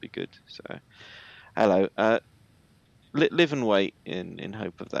 3 would be good. So, hello. Live and wait in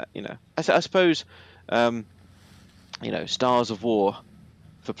hope of that. You know, I suppose, you know, Stars of War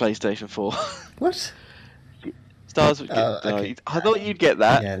for PlayStation 4. What? Stars. Okay. I thought you'd get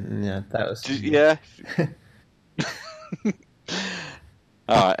that. Yeah, that was. Yeah.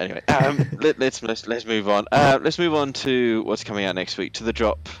 All right. Anyway, let's move on. Let's move on to what's coming out next week. To the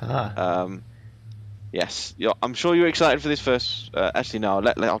drop. Yes, I'm sure you're excited for this first. Actually, no.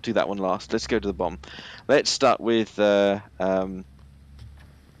 I'll do that one last. Let's go to the bomb. Let's start with Rec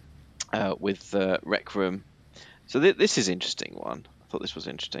Room. So this is an interesting one. I thought this was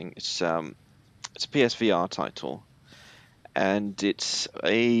interesting. It's a PSVR title, and it's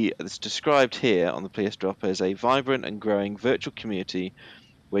described here on the PS Drop as a vibrant and growing virtual community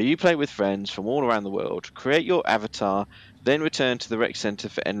where you play with friends from all around the world, create your avatar, then return to the rec center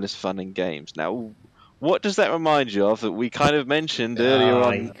for endless fun and games. Now, what does that remind you of that we kind of mentioned earlier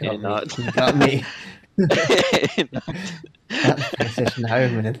on? You got me. That's PlayStation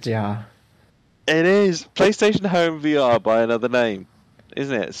Home in a jar. It is PlayStation Home VR by another name,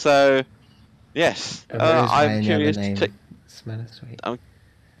 isn't it? So, yes, I'm curious to check. Smell is sweet.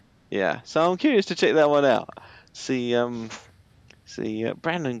 So I'm curious to check that one out. See,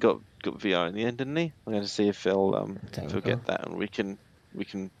 Brandon got VR in the end, didn't he? I'm going to see if he'll get that, and we can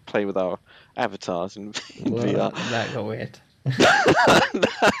play with our avatars in VR. That got weird.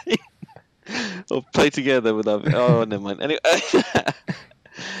 Or play together with our. Oh, never mind. Anyway,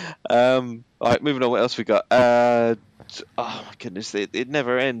 all right, moving on. What else we got? Oh my goodness, it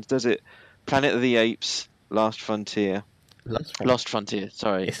never ends, does it? Planet of the Apes, Last Frontier. Lost Frontier.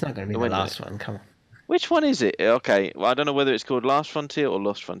 Sorry, it's not going to be the last one. Come on. Which one is it? Okay, well, I don't know whether it's called Last Frontier or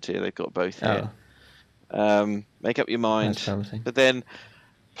Lost Frontier. They've got both here. Make up your mind. That's promising. But then,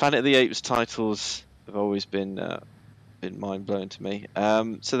 Planet of the Apes titles have always been mind blowing to me.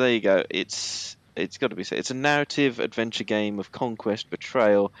 So there you go. It's got to be said. It's a narrative adventure game of conquest,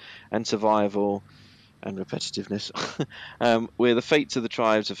 betrayal, and survival, and repetitiveness, where the fates of the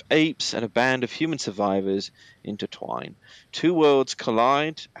tribes of apes and a band of human survivors intertwine. Two worlds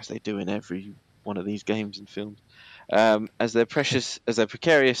collide, as they do in every one of these games and films, as their precarious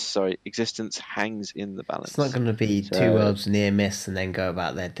existence hangs in the balance. It's not going to be two worlds near miss and then go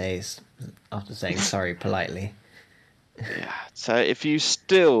about their days after saying sorry politely. Yeah. So if you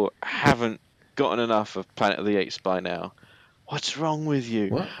still haven't gotten enough of Planet of the Apes by now, what's wrong with you?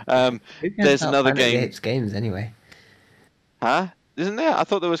 What? There's another game. Planet of the Apes games anyway. Huh? Isn't there? I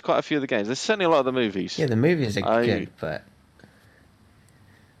thought there was quite a few of the games. There's certainly a lot of the movies. Yeah, the movies are good, but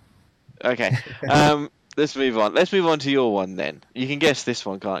okay. Let's move on. Let's move on to your one then. You can guess this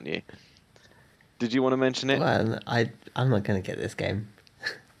one, can't you? Did you want to mention it? Well, I'm not going to get this game.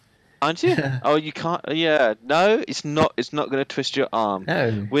 Aren't you? Oh, you can't. Yeah, no, it's not. It's not going to twist your arm.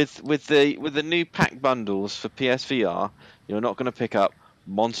 No. With the new pack bundles for PSVR, you're not going to pick up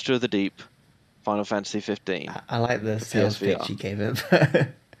Monster of the Deep, Final Fantasy 15. I like the sales pitch you gave it,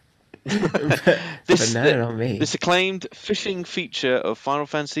 but no, not me. This acclaimed fishing feature of Final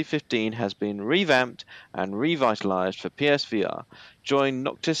Fantasy 15 has been revamped and revitalized for PSVR. Join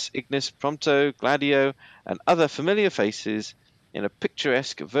Noctis, Ignis, Prompto, Gladio, and other familiar faces in a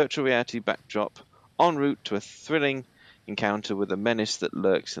picturesque virtual reality backdrop en route to a thrilling encounter with a menace that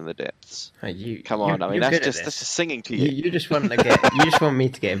lurks in the depths. Come on, I mean you're good at that's this. just singing to You, you. you just want to get you just want me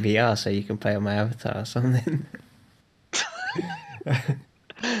to get a VR so you can play on my avatar or something.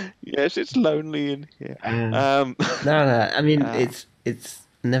 Yes, it's lonely in here. No, no. I mean, uh, it's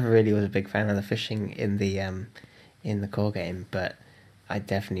never really was a big fan of the fishing in the core game, but I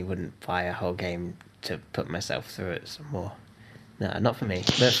definitely wouldn't buy a whole game to put myself through it some more. No, not for me.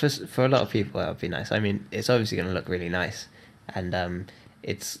 But for a lot of people, that would be nice. I mean, it's obviously going to look really nice, and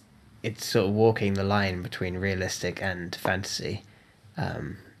it's it's sort of walking the line between realistic and fantasy.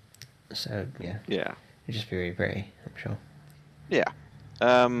 Um, so yeah, yeah, it'd just be really pretty, I'm sure. yeah.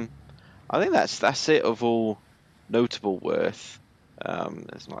 I think that's it of all notable worth.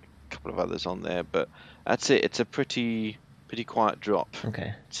 There's like a couple of others on there, but that's it. It's a pretty quiet drop.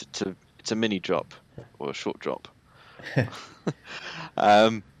 Okay. It's a mini drop or a short drop.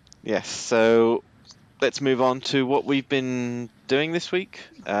 Um, yes. So let's move on to what we've been doing this week.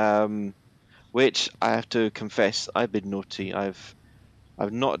 Which I have to confess, I've been naughty. I've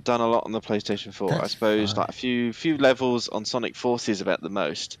not done a lot on the PlayStation 4. I That's suppose fine. like a few levels on Sonic Forces about the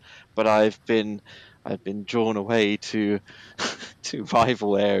most, but I've been drawn away to to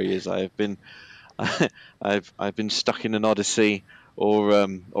rival areas. I've been stuck in an Odyssey or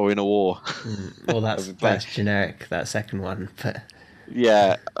in a war. Well, I've been playing. that's generic. That second one, but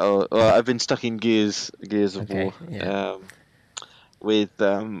Yeah, well, I've been stuck in Gears of okay, War. yeah. With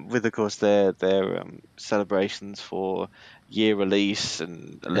of course their celebrations for year release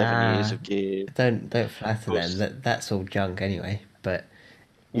and 11 years Nah, of Gears. don't Of flatter them. course, That's all junk anyway. But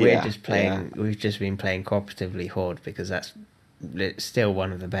we're yeah, just yeah, playing. We've just been playing cooperatively Horde because that's it's still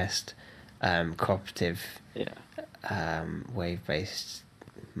one of the best cooperative yeah. wave-based.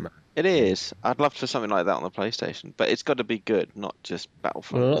 It is. I'd love for something like that on the PlayStation, but it's got to be good, not just Well, a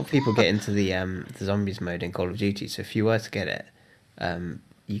Battlefront. lot of people get into the zombies mode in Call of Duty. So if you were to get it,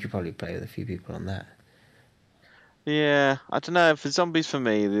 you could probably play with a few people on that. Yeah, I don't know. For zombies, for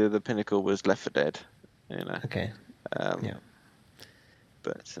me, the pinnacle was Left 4 Dead. You know, Okay, um, yeah.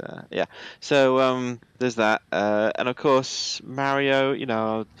 but yeah. So there's that, and of course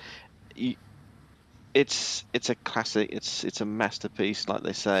Mario. Y- it's a classic. It's a masterpiece, like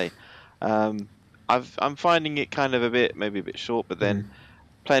they say. Um, I'm finding it kind of maybe a bit short, but then Mm.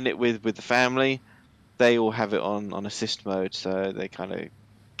 playing it with the family, they all have it on assist mode, so they kind of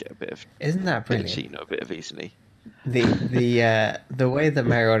get a Isn't that bit of brilliant? cheating, or a bit of easily. The way that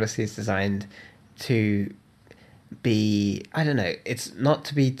Mario Odyssey is designed to be, I don't know, it's not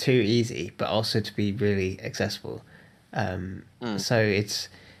to be too easy, but also to be really accessible. Mm, So it's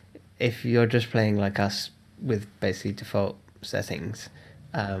if you're just playing like us with basically default settings,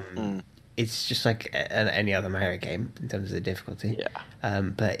 um, mm, it's just like any other Mario game in terms of the difficulty. yeah,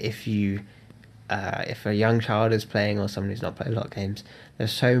 But if a young child is playing or someone who's not played a lot of games,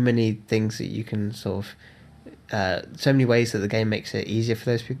 there's so many things that you can sort of so many ways that the game makes it easier for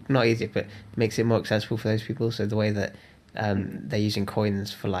those people. Not easier, but makes it more accessible for those people. So the way that mm, they're using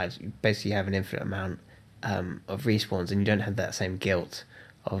coins for lives, you basically have an infinite amount of respawns, and you don't have that same guilt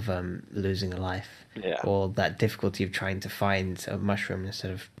of losing a life yeah, or that difficulty of trying to find a mushroom instead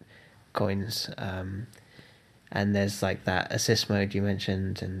of coins. And there's like that assist mode you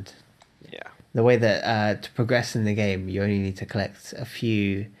mentioned, and yeah, the way that to progress in the game, you only need to collect a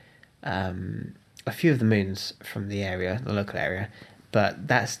few of the moons from the area, the local area, but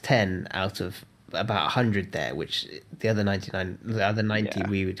that's 10 out of about 100 there, which the other 90 yeah.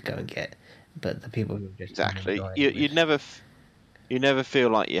 we would go and get, but the people who just Exactly. enjoy You it would. you never feel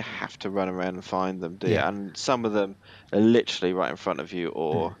like you have to run around and find them, do you? Yeah. And some of them are literally right in front of you Mm.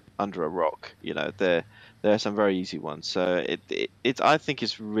 or under a rock. There are some very easy ones. So it I think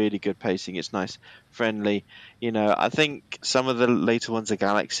it's really good pacing. It's nice, friendly. I think some of the later ones, the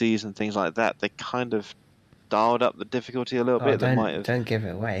galaxies and things like that, they kind of dialed up the difficulty a little Oh, bit. That might have don't give it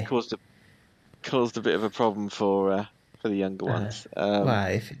away. caused a caused a bit of a problem for the younger Uh, ones. well,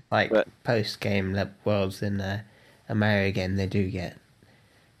 if it's like But post game worlds in a Mario game, they do get.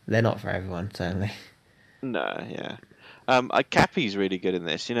 They're not for everyone, certainly. no, yeah. Cappy's really good in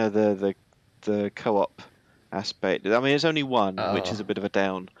this. The co-op aspect. I mean, it's only one, which is Oh. a bit of a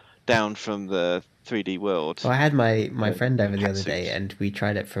down from the 3D world. Well, I had my friend over the other day, Catsuits. and we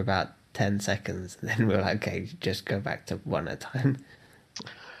tried it for about 10 seconds. And then we were like, okay, just go back to one at a time.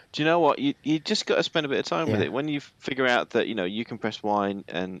 Do you know what? You just got to spend a bit of time with Yeah. it. When you figure out that you can press Y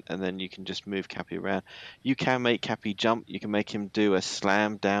and then you can just move Cappy around. You can make Cappy jump. You can make him do a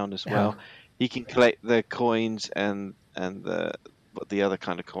slam down as Oh, well. He can collect the coins and the other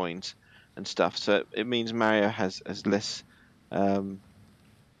kind of coins and stuff. So it means Mario has less um,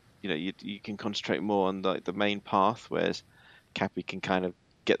 you can concentrate more on like the main path, whereas Cappy can kind of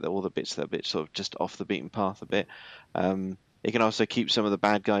get all the bits that are a bit sort of just off the beaten path a bit. It can also keep some of the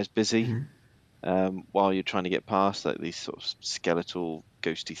bad guys busy while you're trying to get past like these sort of skeletal,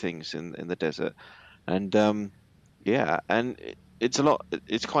 ghosty things in the desert. And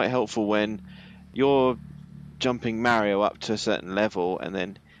it's quite helpful when you're jumping Mario up to a certain level, and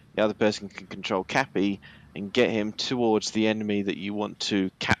then the other person can control Cappy and get him towards the enemy that you want to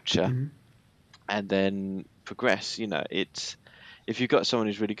capture, and then progress. It's if you've got someone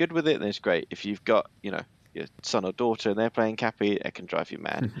who's really good with it, then it's great. If you've got your son or daughter and they're playing Cappy, it can drive you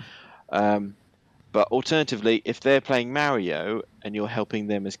mad. But alternatively, if they're playing Mario and you're helping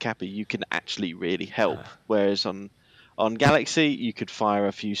them as Cappy, you can actually really help. Whereas on Galaxy, you could fire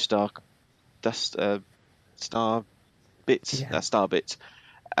a few star bits,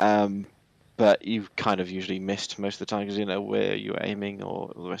 but you kind of usually missed most of the time because you know where you were aiming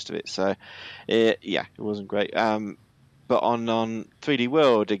or all the rest of it. So, it wasn't great. But on 3D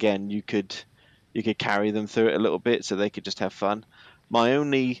World again, you could carry them through it a little bit so they could just have fun. My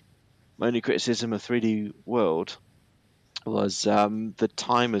only criticism of 3D World was the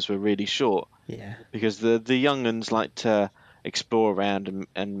timers were really short. Yeah. Because the young uns like to explore around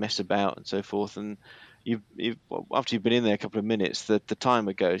and mess about and so forth, and after you've been in there a couple of minutes, the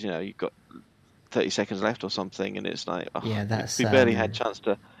timer goes. You've got 30 seconds left or something, and it's like, we barely had a chance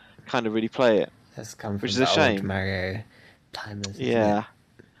to kind of really play it. That's come from which is a shame. Old Mario timers. Yeah.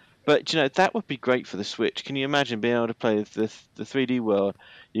 But that would be great for the Switch. Can you imagine being able to play the 3D World?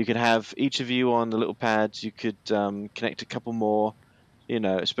 You could have each of you on the little pads. You could connect a couple more,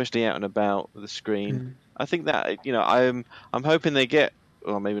 especially out and about with the screen. I think that I'm hoping they get,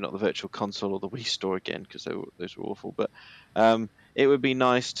 well, maybe not the Virtual Console or the Wii Store again because those were awful. But it would be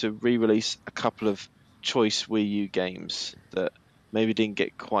nice to re-release a couple of choice Wii U games that maybe didn't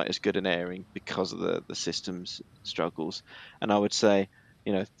get quite as good an airing because of the system's struggles. And I would say,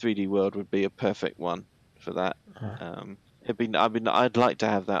 3D World would be a perfect one for that. I'd like to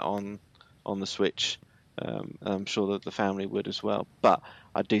have that on the Switch. I'm sure that the family would as well. But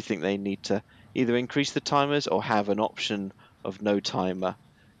I do think they need to either increase the timers or have an option of no timer,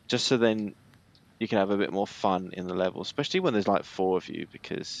 just so then you can have a bit more fun in the level, especially when there's like 4 of you,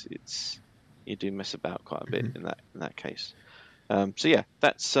 because you do mess about quite a bit in that case. So yeah,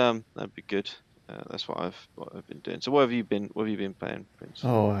 that'd be good. That's what I've been doing. So what have you been playing, Prince?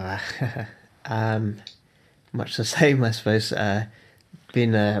 Much the same, I suppose.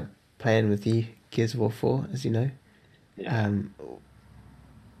 Been playing with you, Gears of War 4, as you know. Yeah.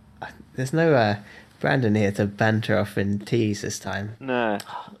 There's no Brandon here to banter off in tease this time. No.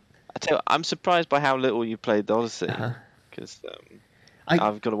 I tell you, I'm surprised by how little you played the Odyssey, because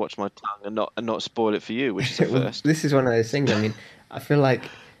I've got to watch my tongue and not spoil it for you, which is the first. This is one of those things. I mean, I feel like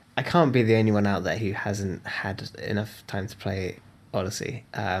I can't be the only one out there who hasn't had enough time to play Odyssey.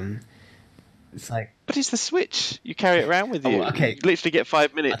 It's like, but it's the Switch. You carry it around with you. Okay. You literally get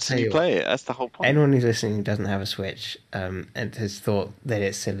 5 minutes and you play it. That's the whole point. Anyone who's listening who doesn't have a Switch and has thought that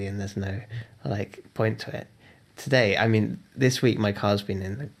it's silly and there's no point to it. Today, I mean, this week my car's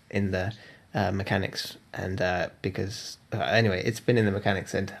been in the mechanics, and because anyway, it's been in the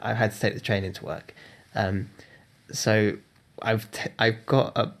mechanics, and I've had to take the train into work. So I've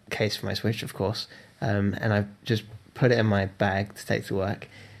got a case for my Switch, of course, and I've just put it in my bag to take to work.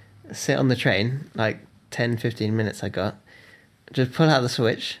 Sit on the train, like 10-15 minutes I got, just pull out the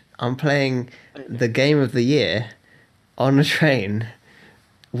Switch. I'm playing the game of the year on a train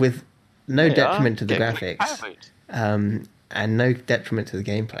with no detriment to the graphics, and no detriment to the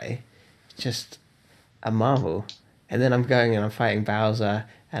gameplay. Just a marvel. And then I'm going and I'm fighting Bowser,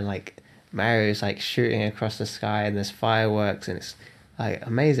 and like Mario's like shooting across the sky, and there's fireworks, and it's like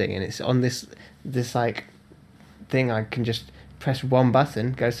amazing. And it's on this like thing I can just press one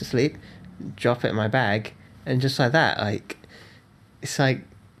button, goes to sleep, drop it in my bag, and just like that, like it's like.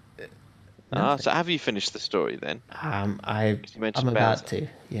 So have you finished the story then? I'm about to.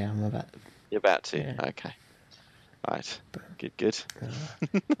 Yeah, I'm about. You're about to. Yeah. Okay. Right. Good.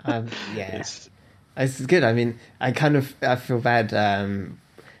 Yeah. It's good. I mean, I feel bad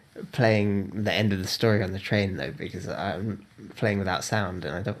playing the end of the story on the train though, because I'm playing without sound,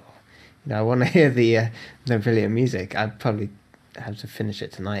 and I don't. I want to hear the brilliant music. I'd probably have to finish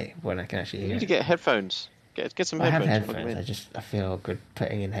it tonight when I can actually hear. You need to get headphones. Get some headphones. I have headphones. I feel good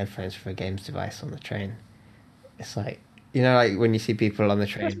putting in headphones for a games device on the train. It's like, like when you see people on the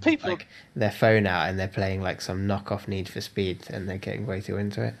train with like their phone out and they're playing like some knockoff Need for Speed and they're getting way too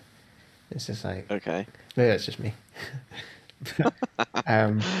into it. It's just like, okay, maybe that's just me.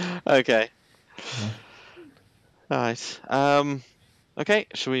 Okay. Yeah. Right. Okay,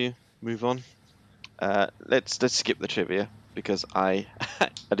 shall we move on? Let's skip the trivia because I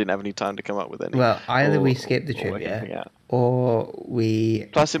I didn't have any time to come up with any Well, either we skip the or work trivia, anything out. or we.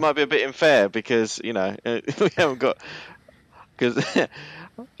 Plus, it might be a bit unfair because we haven't got because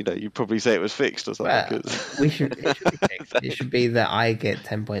you probably say it was fixed or something. Well, Cause we should. It should be fixed. It should be that I get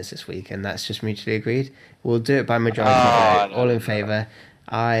 10 points this week, and that's just mutually agreed. We'll do it by majority vote. no, All in no, favour.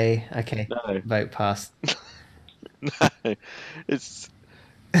 I. Okay. no, Vote passed. no, it's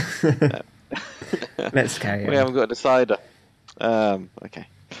no. Let's carry We on. haven't got a decider. Okay,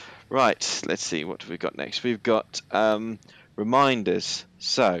 right. Let's see what we've got next. We've got reminders.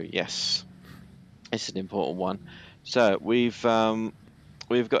 So yes, it's an important one. So we've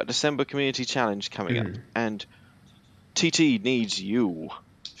got a December community challenge coming up, and TT needs you.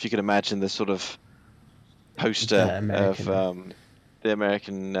 If you can imagine the sort of poster of the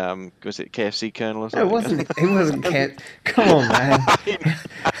American, was it KFC Colonel or something? It wasn't. It wasn't. Come on, man.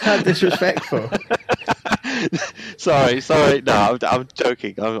 How disrespectful. sorry. No, I'm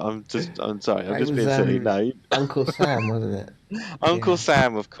joking. I'm sorry. I'm just being silly. No, Uncle Sam, wasn't it? Uncle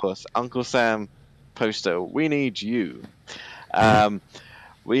Sam, of course. Uncle Sam poster. We need you.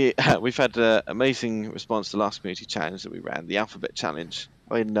 We've had an amazing response to the last community challenge that we ran, the Alphabet Challenge.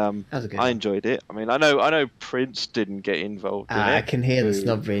 I mean, I enjoyed it. I mean, I know Prince didn't get involved in it. I can hear the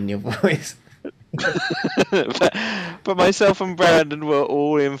snobbery in your voice. but myself and Brandon were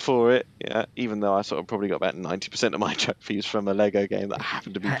all in for it. Yeah, even though I sort of probably got about 90% of my trophies from a Lego game that I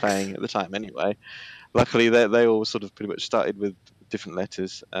happened to be playing at the time anyway. Luckily, they all sort of pretty much started with different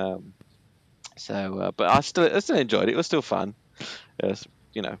letters. But I still enjoyed it. It was still fun.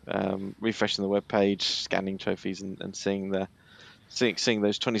 Refreshing the web page, scanning trophies, and seeing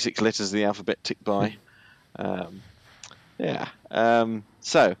those 26 letters of the alphabet tick by.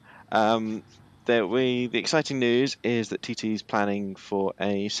 The exciting news is that TT is planning for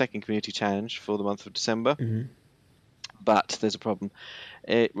a second community challenge for the month of December. Mm-hmm. But there's a problem.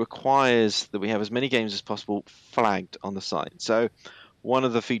 It requires that we have as many games as possible flagged on the site. So one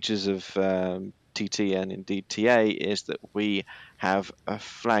of the features of TT and indeed TA is that we have a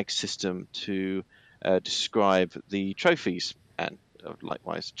flag system to describe the trophies and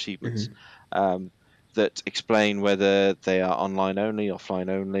likewise achievements that explain whether they are online only, offline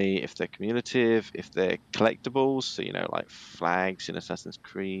only, if they're cumulative, if they're collectibles, so like flags in Assassin's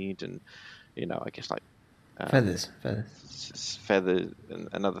Creed, and I guess like feathers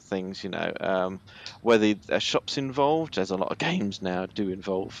and other things, whether a shop's involved, as a lot of games now do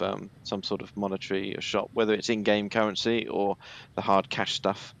involve some sort of monetary shop, whether it's in-game currency or the hard cash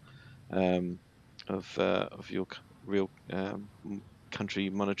stuff of your real country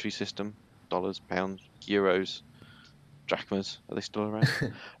monetary system, dollars, pounds, euros, drachmas, are they still around?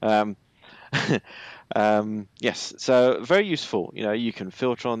 Yes, so very useful. You can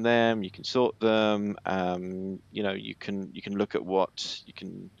filter on them, you can sort them. You can look at what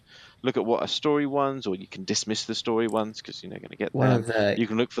are story ones, or you can dismiss the story ones because you're not going to get them. You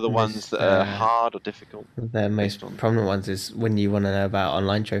can look for the ones that are hard or difficult. The most prominent ones is when you want to know about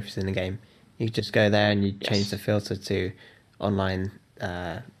online trophies in the game. You just go there and you change the filter to online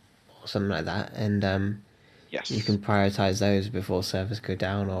or something like that, and you can prioritize those before servers go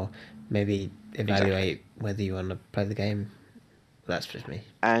down, or maybe evaluate whether you want to play the game. That's just me.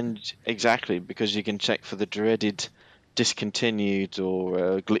 And exactly, because you can check for the dreaded discontinued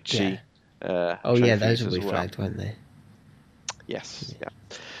or glitchy. Those will be flagged, won't they? Yes. Yeah.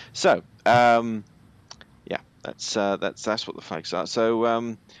 So, that's what the flags are.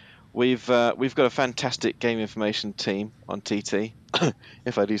 So, we've got a fantastic game information team on TT,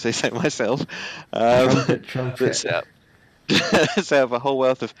 if I do say so myself. Trumpet. So have a whole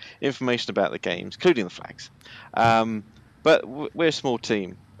wealth of information about the games, including the flags. But we're a small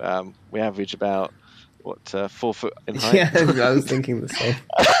team. We average about 4 foot in height. Yeah, I was thinking the same.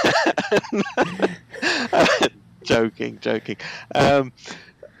 Joking.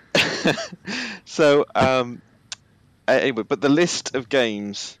 Anyway, but the list of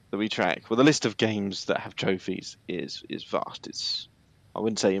games that we track, the list of games that have trophies is vast. I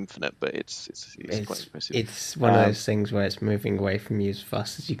wouldn't say infinite, but it's quite impressive. It's one of those things where it's moving away from you as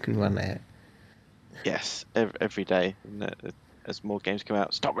fast as you can run it. Yes, every day. As more games come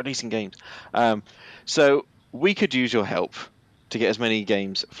out, stop releasing games. So we could use your help to get as many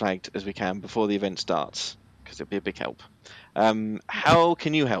games flagged as we can before the event starts, because it'd be a big help. How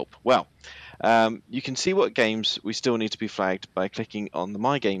can you help? Well, you can see what games we still need to be flagged by clicking on the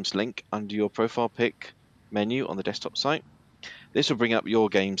My Games link under your profile pic menu on the desktop site. This will bring up your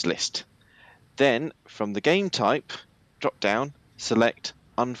games list. Then, from the game type, drop down, select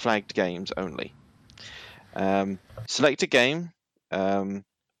unflagged games only. Select a game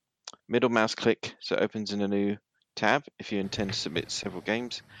middle mouse click, so it opens in a new tab if you intend to submit several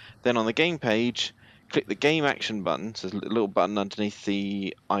games. Then on the game page, click the game action button, so there's a little button underneath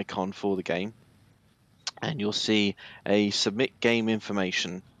the icon for the game, and you'll see a submit game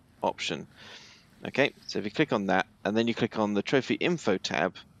information option. Okay, so if you click on that, and then you click on the trophy info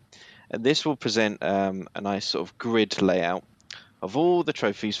tab, and this will present a nice sort of grid layout of all the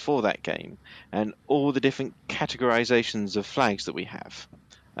trophies for that game and all the different categorizations of flags that we have.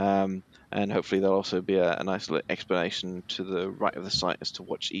 And hopefully there'll also be a nice little explanation to the right of the site as to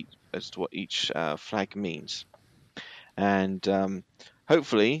what each flag means. And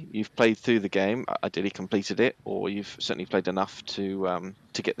hopefully you've played through the game, ideally completed it, or you've certainly played enough to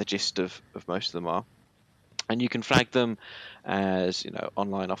get the gist of most of them are. And you can flag them as,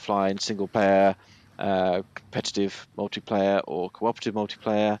 online, offline, single player, competitive multiplayer, or cooperative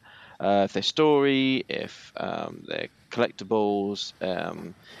multiplayer. If they're story, if they're collectibles,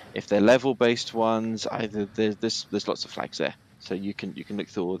 if they're level-based ones, either there's lots of flags there, so you can look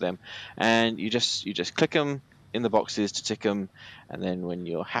through all of them, and you just click them in the boxes to tick them, and then when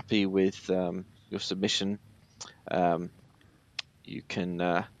you're happy with your submission, you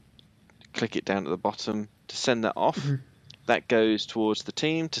can click it down at the bottom to send that off. Mm-hmm. That goes towards the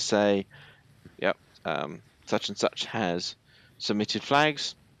team to say, yep, such and such has submitted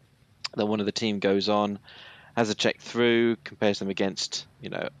flags. Then one of the team goes on, has a check through, compares them against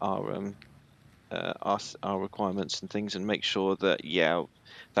our requirements and things, and make sure that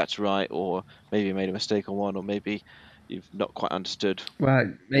that's right, or maybe you made a mistake on one, or maybe you've not quite understood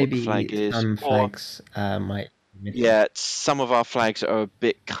Well, maybe what the flag is. some flags might be missing. Yeah, some of our flags are a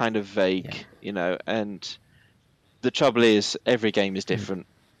bit kind of vague, and the trouble is every game is different.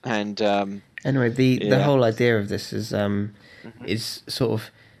 And anyway, the whole idea of this is sort of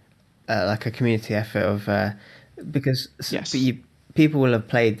like a community effort of because Yes. people will have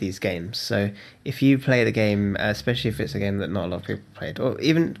played these games. So if you play the game, especially if it's a game that not a lot of people played, or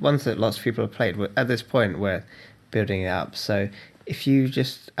even ones that lots of people have played, at this point we're building it up. So if you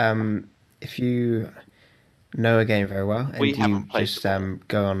just if you know a game very well and you just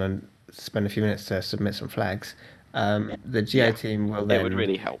go on and spend a few minutes to submit some flags, the GI team will then it would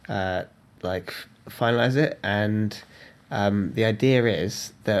really help. Finalize it, and the idea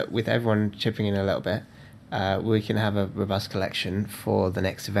is that with everyone chipping in a little bit, we can have a robust collection for the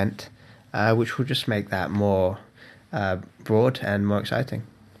next event, which will just make that more broad and more exciting.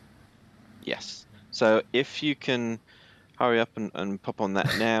 Yes. So if you can hurry up and pop on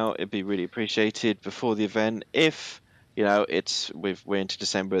that now, it'd be really appreciated before the event. If we're into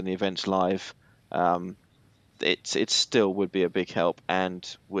December and the event's live, it still would be a big help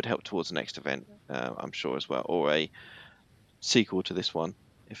and would help towards the next event, I'm sure, as well, or a sequel to this one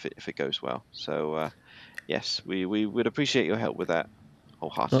if it goes well. So yes, we would appreciate your help with that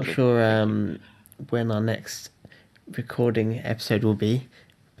wholeheartedly. Not sure when our next recording episode will be,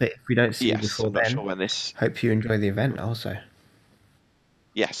 but if we don't see you before I'm then, not sure when this... hope you enjoy the event also.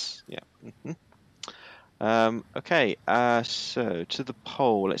 Yes, yeah. Mm-hmm. Okay, so to the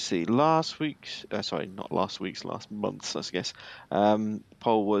poll, let's see. Last month's, I guess.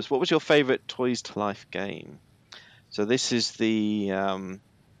 Poll was, what was your favourite Toys to Life game? So this is the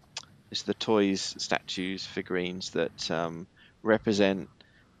toys, statues, figurines that represent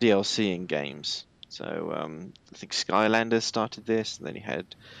DLC in games. So I think Skylanders started this, and then you had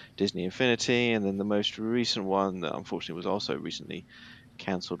Disney Infinity, and then the most recent one that unfortunately was also recently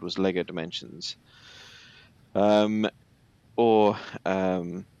cancelled was Lego Dimensions. There's also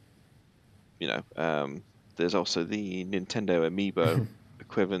the Nintendo Amiibo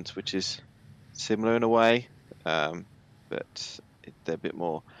equivalent, which is similar in a way, but they're a bit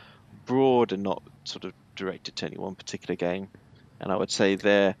more broad and not sort of directed to any one particular game. And I would say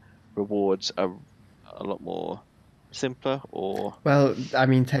their rewards are a lot more simpler, or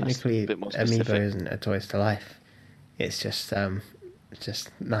technically Amiibo isn't a Toys to Life. It's just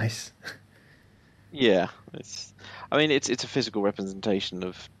nice. Yeah, it's a physical representation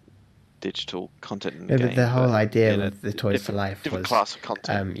of digital content in the game. But the whole idea with the Toys to Life was class of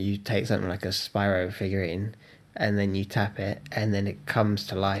content. You take something like a Spyro figurine, and then you tap it, and then it comes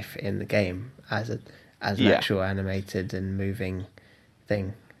to life in the game as an actual animated and moving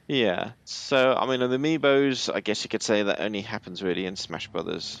thing. Yeah. So the Amiibos, I guess you could say that only happens really in Smash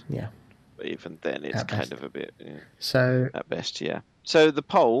Brothers. Yeah. But even then, it's kind of a bit. Yeah. So at best, yeah. So the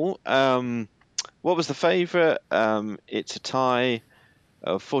poll, what was the favourite? It's a tie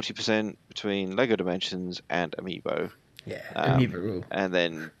of 40% between Lego Dimensions and Amiibo. Yeah, Amiibo rule. And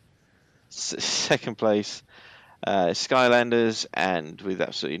then second place, Skylanders, and with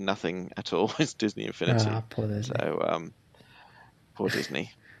absolutely nothing at all, it's Disney Infinity. Poor Disney. So poor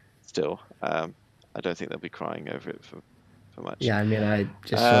Disney. Still, I don't think they'll be crying over it for much. Yeah, I mean, I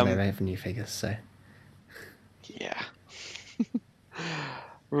just saw their revenue figures, so. Yeah.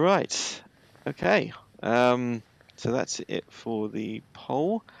 Right. Okay. So that's it for the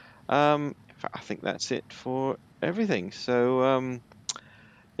poll. In fact, I think that's it for everything. So,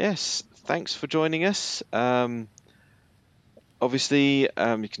 yes, thanks for joining us. Obviously,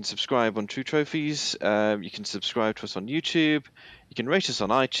 you can subscribe on True Trophies. You can subscribe to us on YouTube. You can rate us on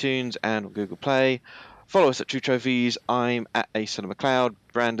iTunes and on Google Play. Follow us at True Trophies. I'm at A Cinema Cloud.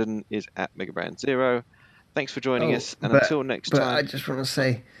 Brandon is at MegaBrand0. Thanks for joining us, and until next time. I just want to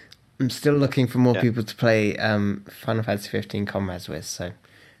say, I'm still looking for more people to play Final Fantasy 15 Comrades with, so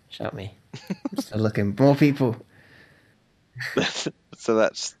shout me. I'm still looking. More people. So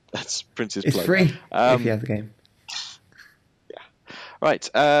that's Prince's plug. It's free if you have the game. Right.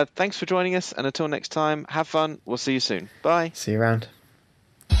 Thanks for joining us, and until next time, have fun. We'll see you soon. Bye. See you around.